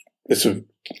have this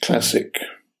classic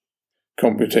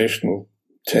computational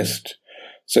test.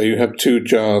 So you have two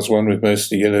jars, one with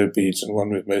mostly yellow beads and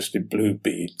one with mostly blue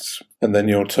beads. And then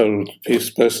you're told this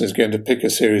person is going to pick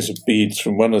a series of beads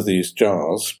from one of these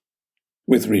jars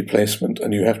with replacement,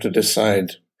 and you have to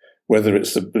decide whether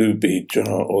it's the blue bead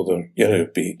jar or the yellow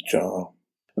bead jar.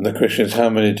 And the question is, how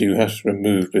many do you have to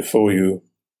remove before you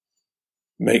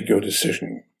make your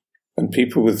decision? And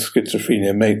people with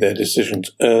schizophrenia make their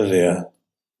decisions earlier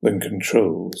than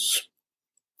controls.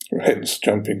 Hence,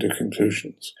 jumping to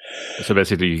conclusions. So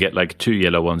basically, you get like two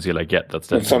yellow ones. You're like, yeah, that's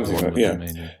definitely something like yeah.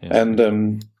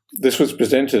 And this was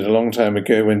presented a long time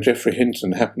ago when Geoffrey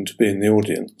Hinton happened to be in the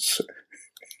audience.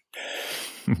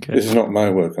 Okay. This is not my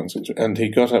work on schizophrenia. And he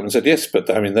got up and said, "Yes, but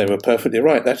they were perfectly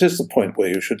right. That is the point where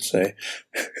you should say."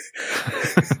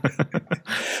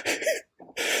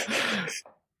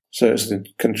 So it's the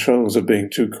controls of being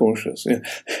too cautious. Yeah.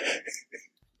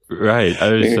 Right.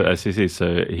 I see.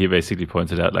 So he basically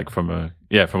pointed out, like from a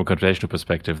computational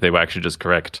perspective, they were actually just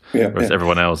correct, whereas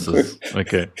everyone else is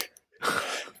okay.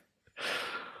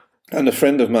 And a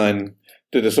friend of mine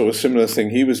did a sort of similar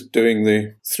thing. He was doing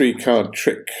the 3-card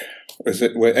trick.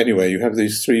 Anyway, you have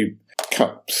these 3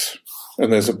 cups,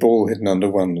 and there's a ball hidden under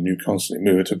one, and you constantly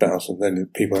move it about, and then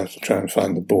people have to try and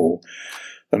find the ball.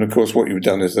 And of course, what you've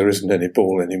done is there isn't any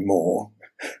ball anymore.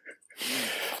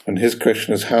 And his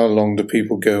question is, how long do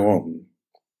people go on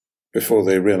before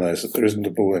they realize that there isn't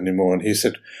a ball anymore? And he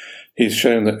said he's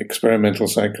shown that experimental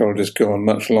psychologists go on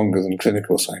much longer than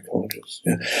clinical psychologists.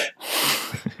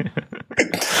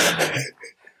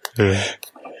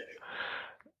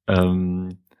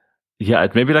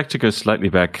 I'd maybe like to go slightly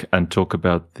back and talk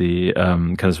about the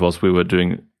kind of whilst we were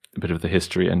doing a bit of the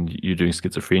history and you doing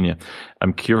schizophrenia.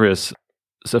 I'm curious.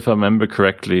 So if I remember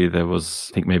correctly, there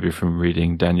was, I think maybe from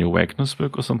reading Daniel Wegner's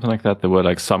book or something like that, there were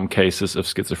like some cases of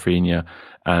schizophrenia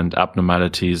and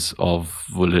abnormalities of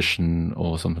volition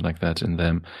or something like that in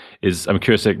them. I'm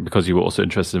curious, because you were also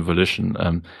interested in volition,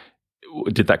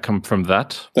 did that come from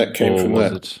that? That came from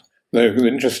that. No, the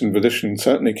interest in volition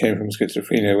certainly came from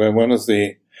schizophrenia, where one of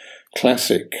the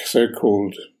classic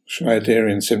so-called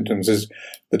Schneiderian symptoms is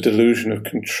the delusion of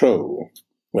control,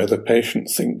 where the patient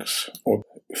thinks or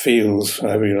feels,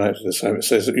 however you like to describe it,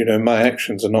 says that, my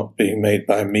actions are not being made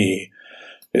by me,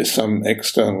 it's some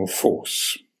external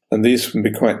force. And these can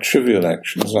be quite trivial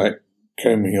actions, like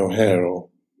combing your hair or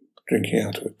drinking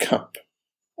out of a cup.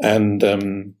 And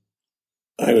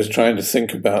I was trying to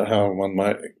think about how one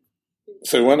might...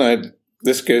 So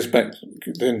this goes back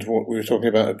then to what we were talking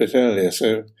about a bit earlier.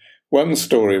 So one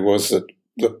story was that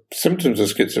the symptoms of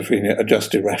schizophrenia are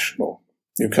just irrational.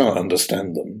 You can't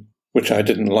understand them, which I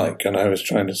didn't like. And I was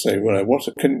trying to say, well,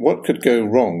 what could go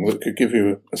wrong that could give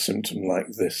you a symptom like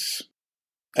this?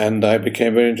 And I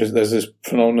became very interested. There's this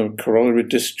phenomenon of corollary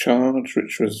discharge,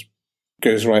 which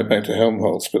goes right back to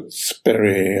Helmholtz, but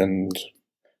Sperry and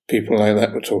people like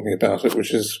that were talking about it,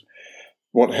 which is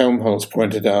what Helmholtz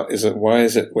pointed out is that why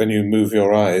is it when you move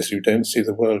your eyes, you don't see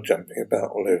the world jumping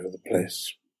about all over the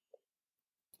place?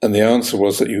 And the answer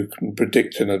was that you can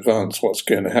predict in advance what's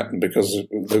going to happen because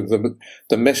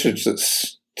the message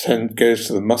that goes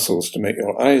to the muscles to make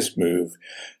your eyes move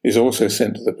is also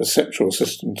sent to the perceptual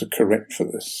system to correct for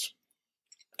this.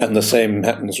 And the same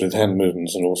happens with hand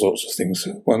movements and all sorts of things.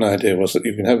 One idea was that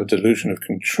you can have a delusion of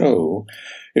control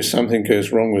if something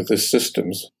goes wrong with this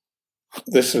system.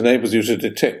 This enables you to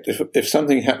detect if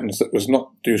something happens that was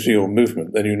not due to your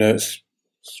movement, then you know it's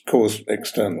caused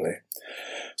externally.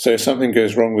 So if something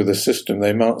goes wrong with the system,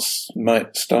 they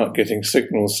might start getting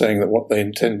signals saying that what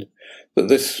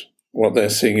they're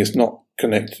seeing is not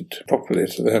connected properly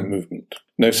to their movement.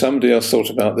 No, somebody else thought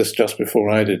about this just before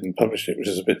I did and published it, which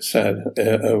is a bit sad,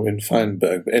 Erwin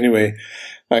Feinberg. But anyway,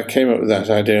 I came up with that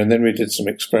idea, and then we did some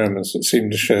experiments that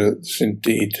seemed to show that this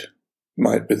indeed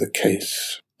might be the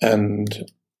case.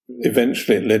 And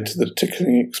eventually it led to the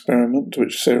tickling experiment,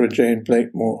 which Sarah Jane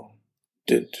Blakemore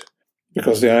did.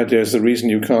 Because the idea is the reason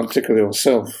you can't tickle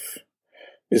yourself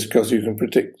is because you can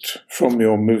predict from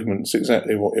your movements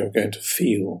exactly what you're going to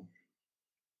feel.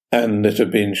 And it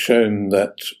had been shown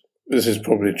that this is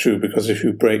probably true because if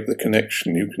you break the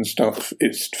connection, you can start,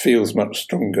 it feels much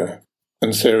stronger.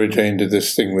 And Sarah Jane did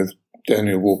this thing with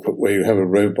Daniel Wolpert where you have a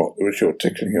robot which you're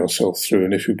tickling yourself through,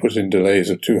 and if you put in delays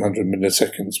of 200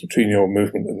 milliseconds between your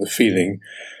movement and the feeling,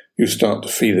 you start to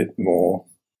feel it more.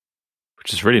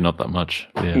 Which is really not that much.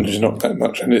 Yeah. Which is not that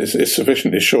much, and it's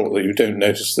sufficiently short that you don't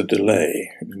notice the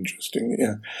delay, interestingly,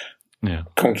 yeah.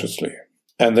 Consciously.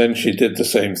 And then she did the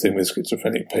same thing with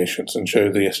schizophrenic patients and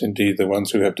showed that, yes, indeed, the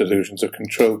ones who have delusions of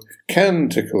control can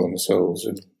tickle themselves.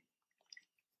 And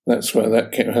that's where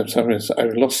that came. I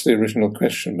lost the original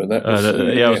question, but that was...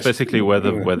 it was basically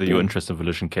whether your interest in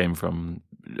volition came from...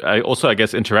 I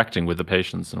guess, interacting with the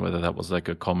patients and whether that was like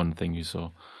a common thing you saw.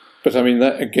 But, I mean,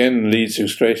 that again leads you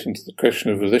straight into the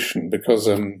question of volition because,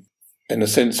 in a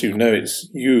sense, you know it's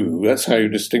you. That's how you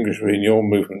distinguish between your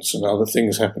movements and other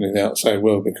things happening in the outside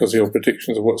world because your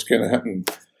predictions of what's going to happen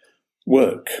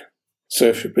work. So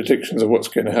if your predictions of what's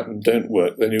going to happen don't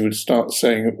work, then you would start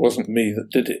saying it wasn't me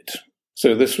that did it.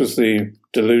 So this was the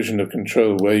delusion of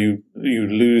control where you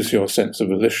lose your sense of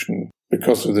volition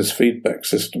because of this feedback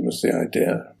system is the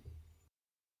idea.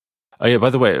 Oh yeah,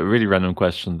 by the way, a really random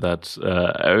question that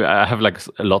I have like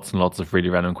lots and lots of really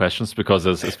random questions because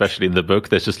especially in the book,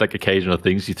 there's just like occasional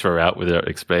things you throw out without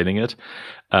explaining it.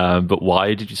 But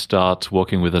why did you start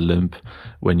walking with a limp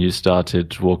when you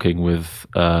started walking with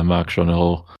Marc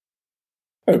Journoud?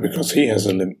 Oh, because he has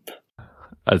a limp.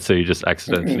 And so you just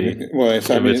accidentally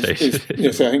imitated.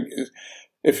 Yes, I think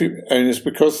it's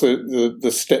because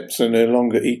the steps are no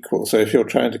longer equal. So if you're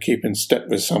trying to keep in step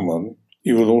with someone,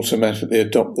 you will automatically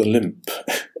adopt the limp,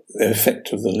 the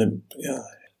effect of the limp. Yeah.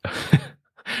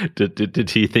 Did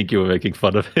he think you were making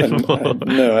fun of him?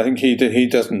 No, I think he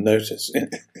doesn't notice.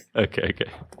 Okay.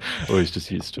 Or he's just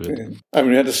used to it. I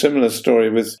mean, we had a similar story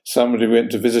with somebody we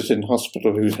went to visit in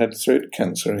hospital who'd had throat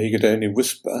cancer and he could only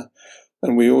whisper.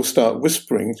 And we all start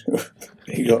whispering.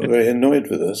 He got very annoyed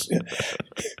with us.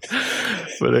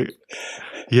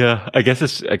 Yeah. I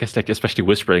guess like especially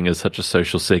whispering is such a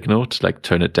social signal to like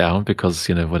turn it down because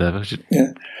whatever.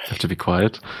 You have to be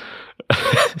quiet.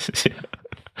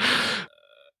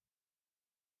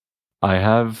 I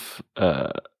have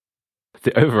the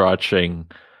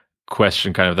overarching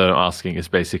question kind of that I'm asking is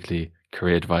basically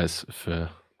career advice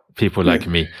for people like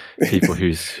me, people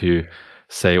who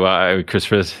say, well,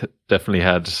 Christopher definitely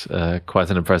had quite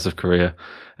an impressive career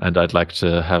and I'd like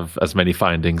to have as many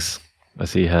findings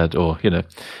as he had, or,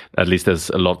 at least there's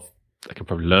a lot I can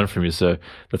probably learn from you. So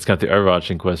that's kind of the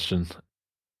overarching question.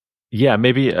 Yeah,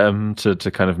 maybe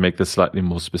to kind of make this slightly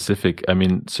more specific. I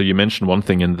mean, so you mentioned one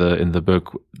thing in the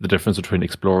book, the difference between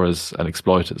explorers and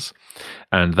exploiters,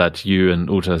 and that you and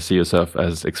Uta see yourself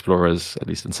as explorers, at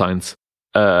least in science.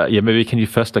 Maybe can you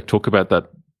first talk about that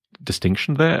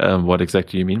distinction there? What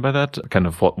exactly you mean by that? Kind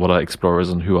of what are explorers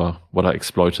and what are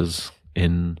exploiters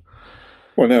in?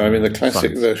 Well, no, I mean the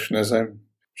classic version, as I'm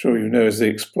sure you know, is the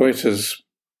exploiters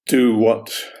do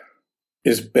what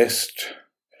is best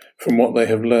from what they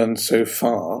have learned so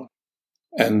far,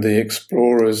 and the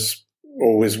explorers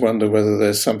always wonder whether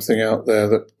there's something out there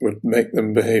that would make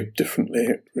them behave differently,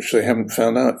 which they haven't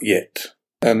found out yet.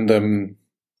 And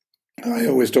I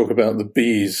always talk about the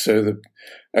bees, so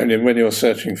only when you're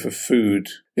searching for food,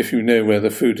 if you know where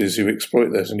the food is, you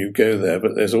exploit that and you go there,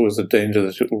 but there's always the danger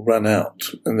that it will run out,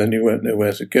 and then you won't know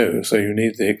where to go. So you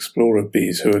need the explorer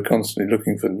bees who are constantly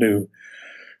looking for new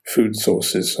food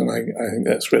sources, and I think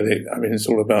that's really, it's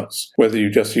all about whether you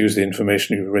just use the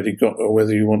information you've already got or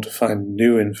whether you want to find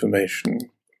new information.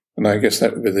 And I guess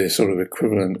that would be the sort of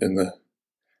equivalent in the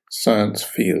science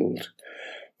field.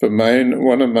 But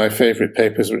one of my favourite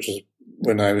papers, which is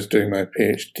when I was doing my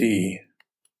PhD,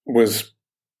 was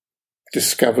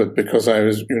discovered because I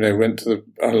went to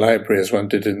a library as one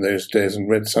did in those days and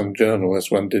read some journal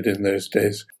as one did in those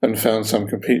days and found some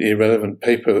completely irrelevant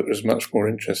paper that was much more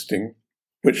interesting,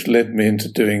 which led me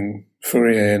into doing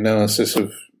Fourier analysis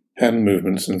of hand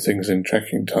movements and things in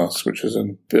tracking tasks, which was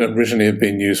originally had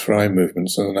been used for eye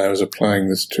movements, and then I was applying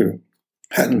this to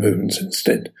hand movements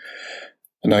instead.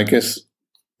 And I guess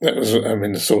that was,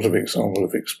 the sort of example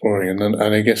of exploring. And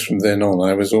I guess from then on,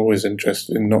 I was always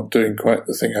interested in not doing quite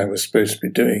the thing I was supposed to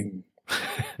be doing.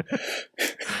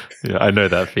 Yeah, I know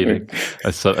that feeling.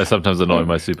 I sometimes annoy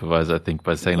my supervisor, I think,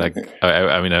 by saying in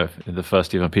the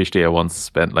first year of my PhD, I once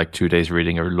spent 2 days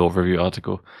reading a law review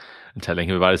article and telling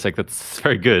him about it. It's that's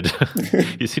very good.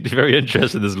 You seem to be very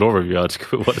interested in this law review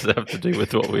article. What does that have to do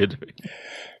with what we're doing?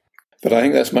 But I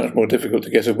think that's much more difficult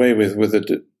to get away with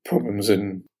problems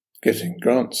in getting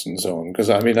grants and so on. Because,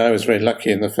 I mean, I was very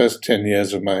lucky in the first 10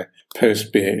 years of my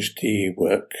post-PhD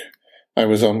work. I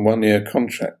was on 1-year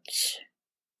contracts,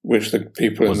 which the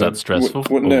people... Was that stressful?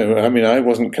 No, I mean, I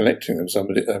wasn't collecting them.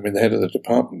 The head of the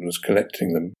department was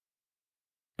collecting them.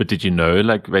 But did you know,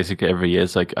 like, basically every year,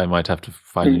 it's like, I might have to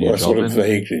find a new job? I sort of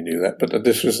vaguely knew that, but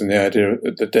this was in the idea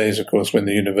of the days, of course, when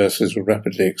the universities were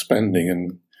rapidly expanding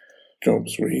and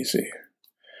jobs were easy.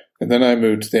 And then I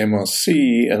moved to the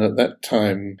MRC, and at that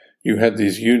time you had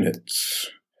these units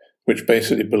which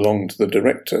basically belonged to the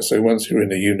director. So once you were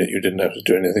in a unit, you didn't have to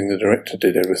do anything. The director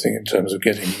did everything in terms of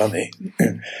getting money.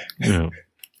 Yeah.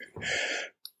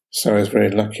 So I was very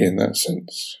lucky in that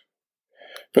sense.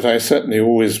 But I certainly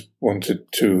always wanted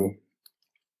to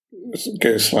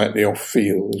go slightly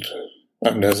off-field.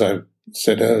 And as I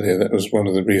said earlier, that was one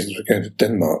of the reasons for going to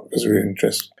Denmark, because we were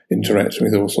interacting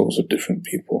with all sorts of different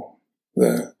people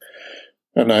there.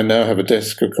 And I now have a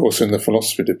desk, of course, in the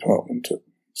philosophy department at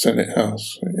Senate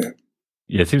House.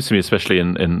 Yeah, it seems to me, especially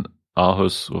in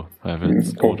Aarhus, or however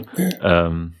it's called,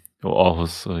 or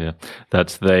Aarhus,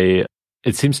 that they,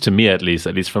 it seems to me at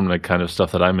least from the kind of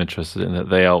stuff that I'm interested in, that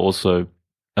they are also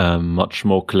much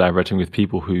more collaborating with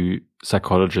people who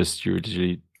psychologists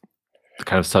usually, the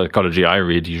kind of psychology I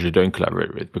read, usually don't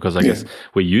collaborate with, because I guess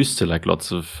we're used to like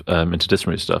lots of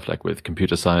interdisciplinary stuff, like with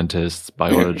computer scientists,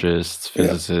 biologists,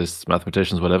 physicists,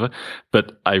 mathematicians, whatever.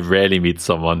 But I rarely meet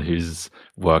someone who's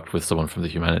worked with someone from the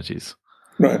humanities.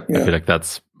 Right. Yeah. I feel like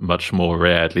that's much more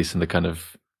rare, at least in the kind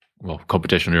of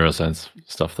computational neuroscience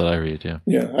stuff that I read. Yeah.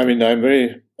 Yeah. I mean,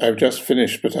 I've just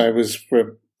finished, but I was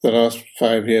for the last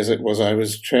 5 years. I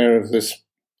was chair of this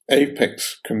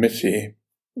APEX committee,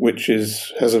 which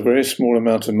has a very small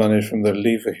amount of money from the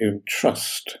Leverhulme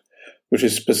Trust, which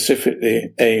is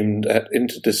specifically aimed at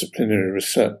interdisciplinary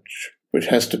research, which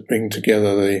has to bring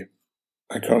together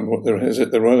I can't remember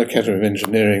the Royal Academy of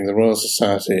Engineering, the Royal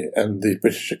Society, and the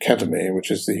British Academy, which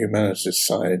is the humanities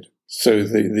side. So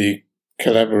they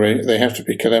have to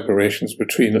be collaborations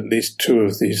between at least 2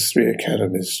 of these 3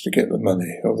 academies to get the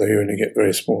money, although you only get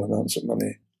very small amounts of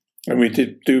money. And we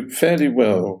did do fairly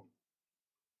well.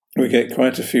 We get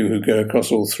quite a few who go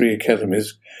across all 3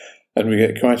 academies, and we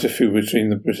get quite a few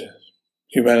between the British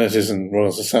Humanities and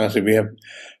Royal Society.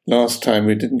 Last time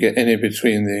we didn't get any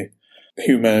between the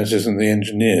Humanities and the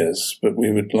Engineers, but we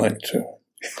would like to.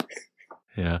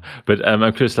 Yeah, but I'm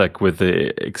curious, like with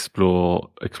the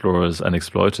explorers and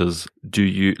exploiters,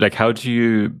 how do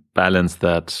you balance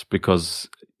that? Because,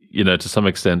 to some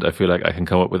extent, I feel like I can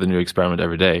come up with a new experiment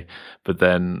every day, but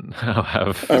then I'll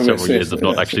have several years of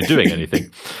not actually doing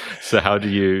anything. So how do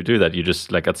you do that? You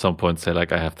just at some point say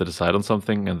I have to decide on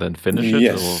something and then finish it?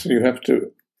 Yes, you have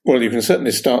to. Well, you can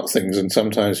certainly start things, and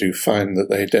sometimes you find that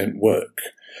they don't work.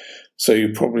 So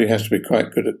you probably have to be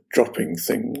quite good at dropping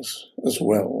things as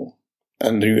well.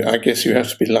 And I guess you have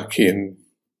to be lucky in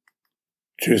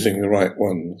choosing the right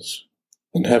ones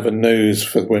and have a nose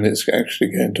for when it's actually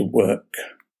going to work.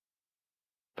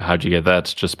 How do you get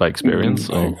that? Just by experience?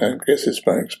 I guess it's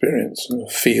by experience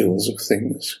and feels of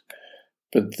things.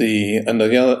 But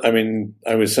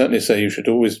I would certainly say you should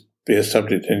always be a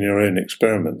subject in your own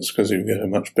experiments, because you get a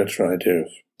much better idea of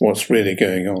what's really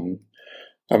going on.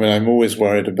 I mean, I'm always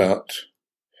worried about,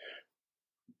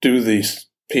 do these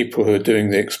people who are doing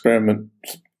the experiment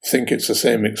think it's the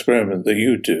same experiment that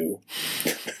you do?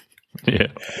 Yeah.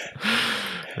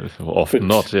 Often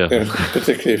not, yeah.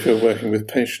 Particularly if you're working with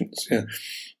patients, yeah.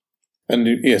 And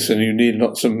you need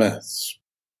lots of maths.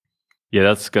 Yeah, I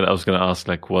was going to ask,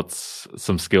 what's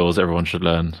some skills everyone should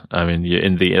learn? I mean,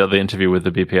 in the other interview with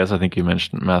the BPS, I think you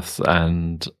mentioned maths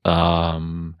and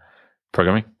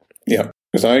programming. Yeah.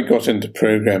 Because I got into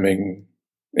programming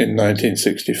in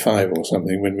 1965 or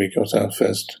something, when we got our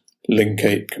first Link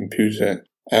 8 computer.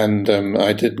 And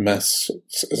I did maths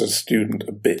as a student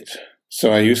a bit.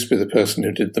 So I used to be the person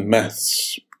who did the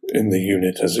maths in the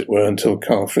unit, as it were, until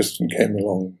Carl Friston came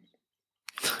along.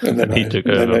 And then he took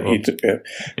over.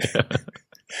 Yeah.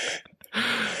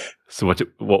 So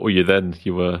what were you then? If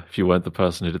you weren't the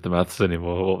person who did the maths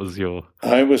anymore, what was your...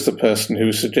 I was the person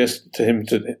who suggested to him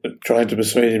tried to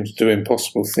persuade him to do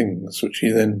impossible things, which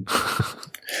he then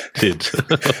did.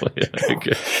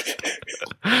 Okay.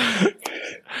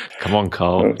 Come on,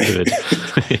 Carl, do it.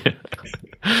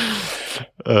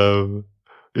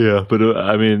 But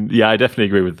I mean, I definitely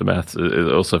agree with the maths.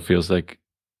 It also feels like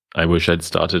I wish I'd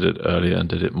started it earlier and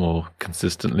did it more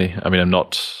consistently. I mean, I'm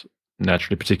not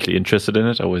naturally particularly interested in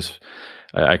it.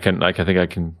 I think I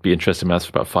can be interested in maths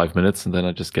for about 5 minutes and then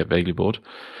I just get vaguely bored.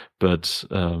 But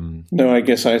no, I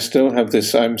guess I still have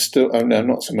this. I'm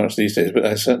not so much these days, but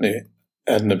I certainly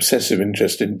had an obsessive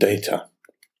interest in data.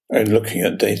 and looking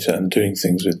at data and doing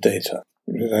things with data,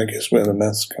 which is, I guess, where the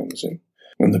maths comes in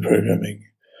and the programming.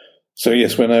 So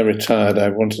yes, when I retired, I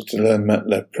wanted to learn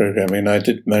MATLAB programming. I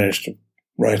did manage to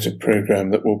write a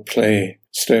program that will play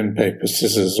stone, paper,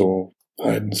 scissors, or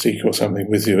hide and seek or something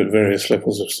with you at various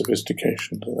levels of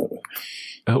sophistication. So that was...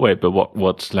 Oh, wait, but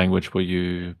what language were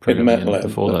you programming in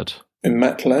before that? In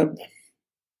MATLAB.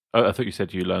 Oh, I thought you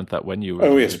said you learned that when you were...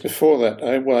 Oh, yes, before that.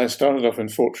 I started off in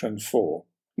Fortran 4.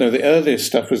 No, the earliest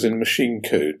stuff was in machine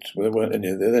code. There weren't any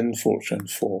of that. Then Fortran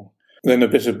 4. Then a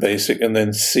bit of BASIC, and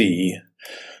then C.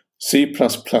 C++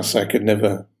 I could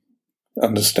never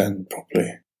understand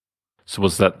properly. So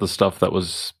was that the stuff that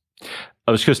was...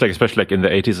 I was curious, like, especially like in the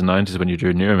 80s and 90s when you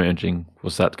do neuroimaging,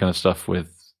 was that kind of stuff with...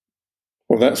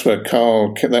 Well, that's where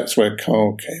Carl came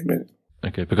in.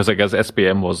 Okay, because I guess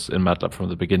SBM was in MATLAB from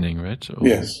the beginning, right? Or...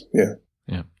 Yes, yeah.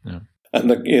 Yeah.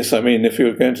 And yes, I mean, if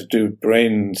you're going to do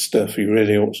brain stuff, you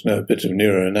really ought to know a bit of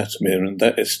neuroanatomy, and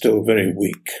that is still very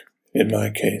weak in my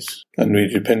case. And we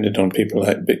depended on people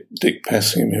like Dick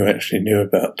Passingham, who actually knew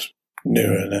about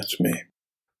neuroanatomy.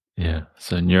 Yeah,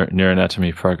 so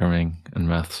neuroanatomy, programming, and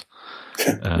maths.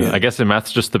 I guess in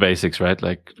maths, just the basics, right?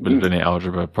 Like linear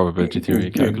algebra, probability theory,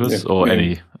 calculus, or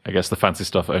any, I guess, the fancy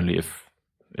stuff only if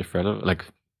relevant. Like,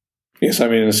 yes, I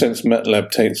mean, in a sense, MATLAB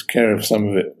takes care of some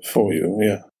of it for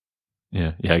you.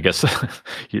 Yeah, I guess.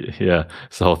 Yeah,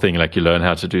 it's the whole thing. Like, you learn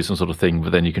how to do some sort of thing,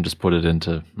 but then you can just put it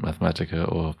into Mathematica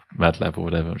or MATLAB or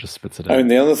whatever, and just spits it out. I mean,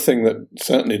 the other thing that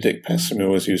certainly Dick Passingham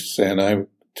always used to say, and I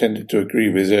tended to agree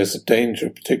with, there's a danger,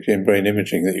 particularly in brain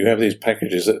imaging, that you have these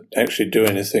packages that actually do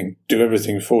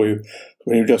everything for you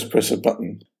when you just press a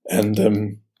button.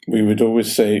 And we would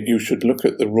always say you should look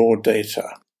at the raw data.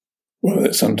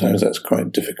 Well, sometimes that's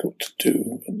quite difficult to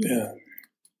do. But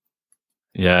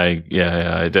yeah,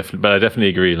 I definitely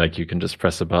agree. Like, you can just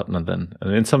press a button and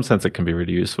in some sense it can be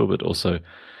really useful, but also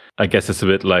I guess it's a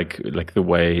bit like the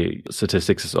way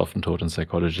statistics is often taught in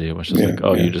psychology, which is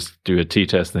you just do a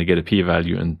t-test and they get a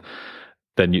p-value, and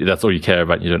then that's all you care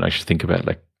about. You don't actually think about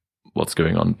like what's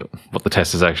going on, but what the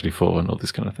test is actually for, and all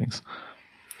these kind of things.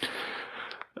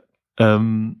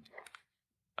 I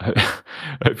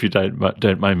hope you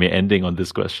don't mind me ending on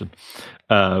this question,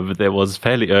 but there was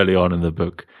fairly early on in the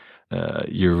book,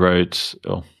 you wrote,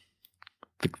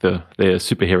 the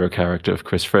superhero character of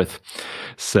Chris Frith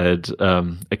said,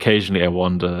 occasionally I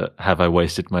wonder, have I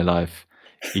wasted my life?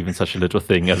 Even such a little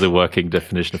thing as a working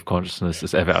definition of consciousness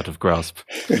is ever out of grasp.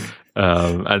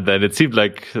 And then it seemed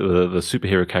like the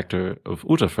superhero character of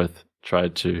Uta Frith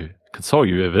tried to console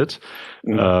you with it.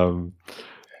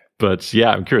 But yeah,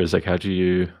 I'm curious, like, how do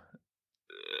you...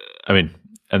 I mean,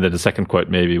 and then the second quote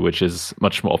maybe, which is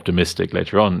much more optimistic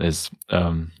later on, is,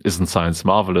 isn't science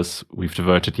marvelous? We've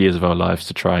devoted years of our lives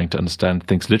to trying to understand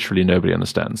things literally nobody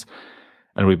understands.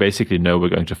 And we basically know we're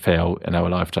going to fail in our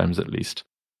lifetimes at least.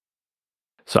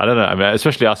 So I don't know, I mean,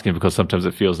 especially asking because sometimes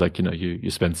it feels like, you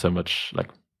spend so much, like,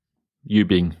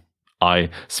 I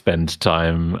spend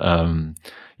time,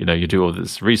 you do all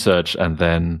this research and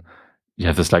then you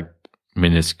have this, like,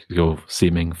 minuscule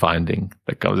seeming finding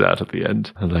that comes out at the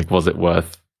end. And, like, was it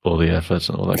worth all the effort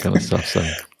and all that kind of stuff? So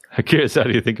I'm curious, how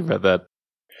do you think about that?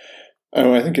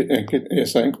 Oh, I think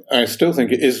yes, I still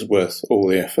think it is worth all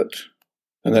the effort.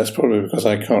 And that's probably because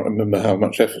I can't remember how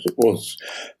much effort it was.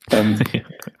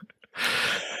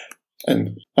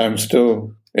 And I'm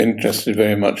still interested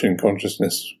very much in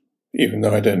consciousness, even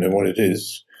though I don't know what it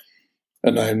is.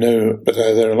 And I know, but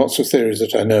there are lots of theories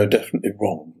that I know are definitely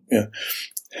wrong. Yeah.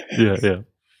 Yeah.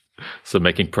 So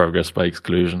making progress by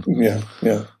exclusion. Yeah.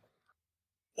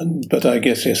 But I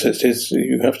guess, yes, it is.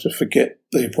 You have to forget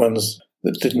the ones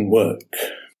that didn't work.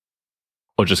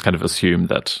 Or just kind of assume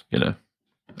that,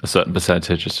 a certain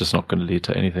percentage is just not going to lead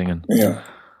to anything, and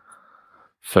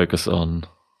focus on,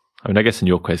 I mean, I guess in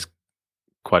your case,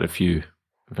 quite a few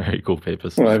very cool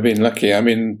papers. Well, I've been lucky. I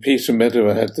mean, Peter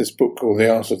Medawar had this book called The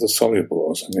Art of the Soluble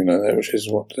or something like that, which is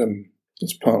what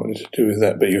is partly to do with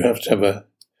that. But you have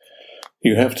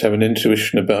to have an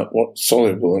intuition about what's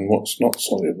soluble and what's not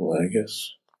soluble, I guess.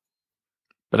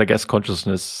 But I guess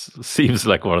consciousness seems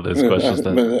like one of those questions.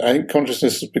 I think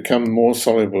consciousness has become more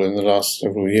soluble in the last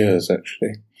several years,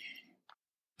 actually.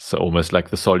 So almost like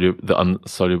the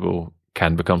unsoluble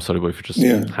can become soluble if you just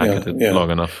hack at it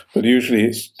long enough. But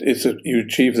usually you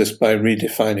achieve this by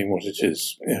redefining what it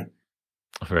is. Yeah.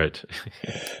 Right.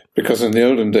 Because in the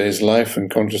olden days, life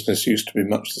and consciousness used to be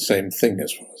much the same thing,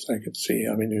 as far as I could see.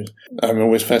 I mean, I'm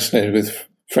always fascinated with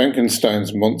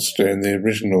Frankenstein's monster in the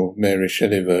original Mary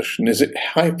Shelley version. Is it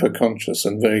hyper-conscious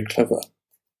and very clever?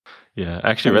 Yeah,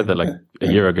 I actually read that like a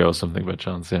year ago or something by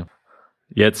chance, yeah.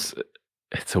 Yeah,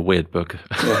 It's a weird book.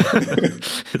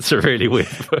 It's a really weird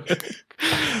book.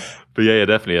 But yeah,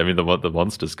 definitely. I mean, the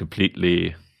monster's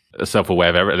completely self-aware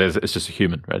of everything. It's just a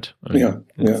human, right? I mean,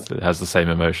 it has the same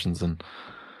emotions and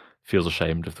feels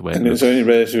ashamed of the way. And it's only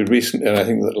relatively recently, and I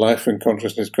think that life and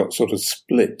consciousness got sort of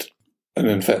split. And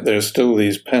in fact, there are still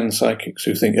these panpsychics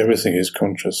who think everything is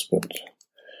conscious, but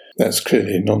that's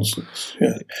clearly nonsense.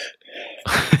 Yeah.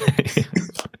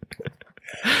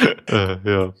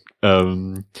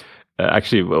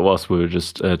 Actually, whilst we were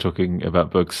just talking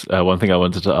about books, one thing I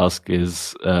wanted to ask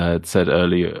is, it said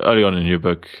early on in your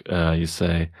book, you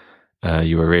say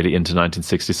you were really into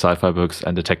 1960s sci-fi books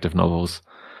and detective novels.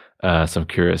 So I'm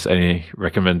curious, any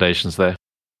recommendations there?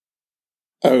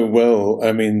 Oh, well,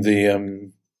 I mean,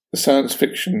 the science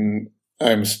fiction,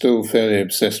 I'm still fairly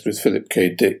obsessed with Philip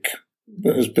K. Dick,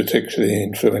 who's particularly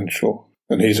influential.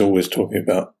 And he's always talking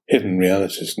about hidden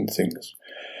realities and things.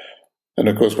 And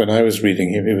of course, when I was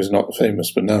reading him, he was not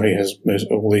famous, but now he has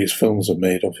all these films are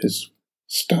made of his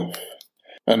stuff.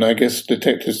 And I guess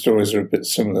detective stories are a bit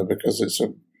similar because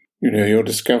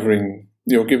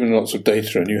you're given lots of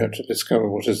data and you have to discover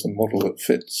what is the model that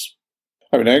fits.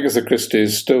 I mean, Agatha Christie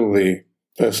is still the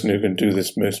person who can do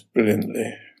this most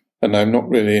brilliantly. And I'm not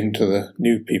really into the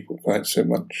new people quite so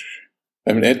much.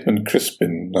 I mean, Edmund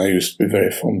Crispin I used to be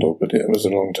very fond of, but it was a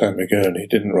long time ago and he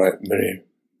didn't write very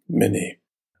many.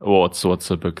 What's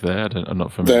a book there? I'm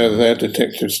not familiar. They're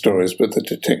detective stories, but the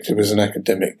detective is an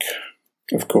academic,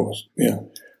 of course, yeah.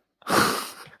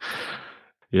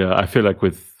 Yeah, I feel like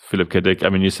with Philip K. Dick, I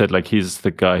mean, you said like he's the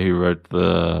guy who wrote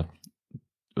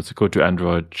what's it called, Do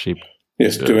Android Sheep?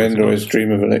 Yes, Do Androids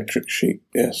Dream of Electric Sheep,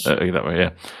 yes. That way,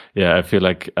 yeah. Yeah, I feel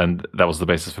like, and that was the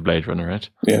basis for Blade Runner, right?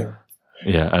 Yeah.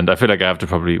 Yeah, and I feel like I have to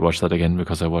probably watch that again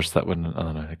because I watched that one, I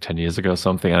don't know, like 10 years ago or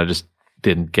something, and I just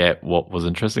didn't get what was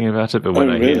interesting about it. But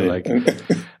when hear like,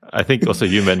 I think also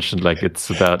you mentioned like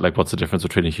it's about like what's the difference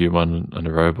between a human and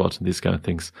a robot and these kind of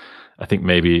things. I think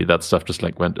maybe that stuff just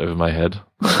like went over my head,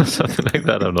 something like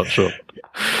that. I'm not sure,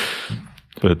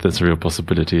 but there's a real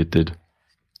possibility it did.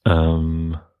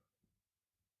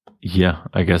 Yeah,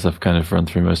 I guess I've kind of run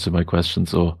through most of my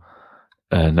questions, or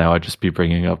now I'd just be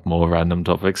bringing up more random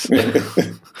topics.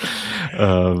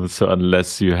 So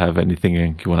unless you have anything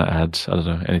you want to add, I don't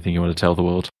know, anything you want to tell the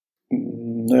world?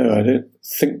 No, I don't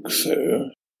think so.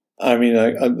 I mean,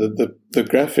 the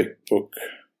graphic book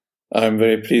I'm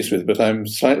very pleased with, but I'm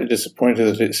slightly disappointed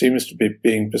that it seems to be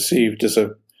being perceived as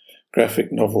a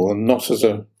graphic novel and not as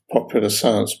a popular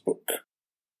science book.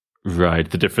 Right.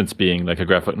 The difference being like a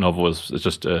graphic novel is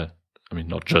just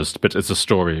not just, but it's a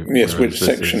story. Yes, which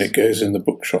section it goes in the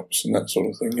bookshops and that sort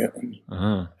of thing, yeah.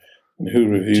 And who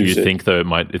reviews it. Do you think, though,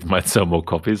 it might sell more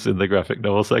copies in the graphic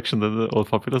novel section than the all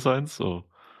popular science? Or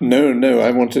No,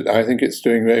 I think it's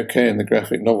doing okay in the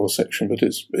graphic novel section, but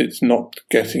it's not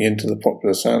getting into the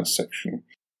popular science section.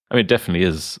 I mean, it definitely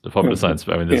is the popular science,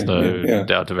 but I mean, there's no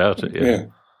doubt about it. Yeah.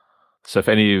 So if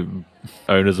any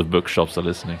owners of bookshops are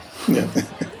listening,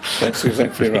 that's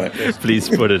exactly right. Yes. Please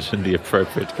put it in the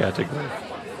appropriate category.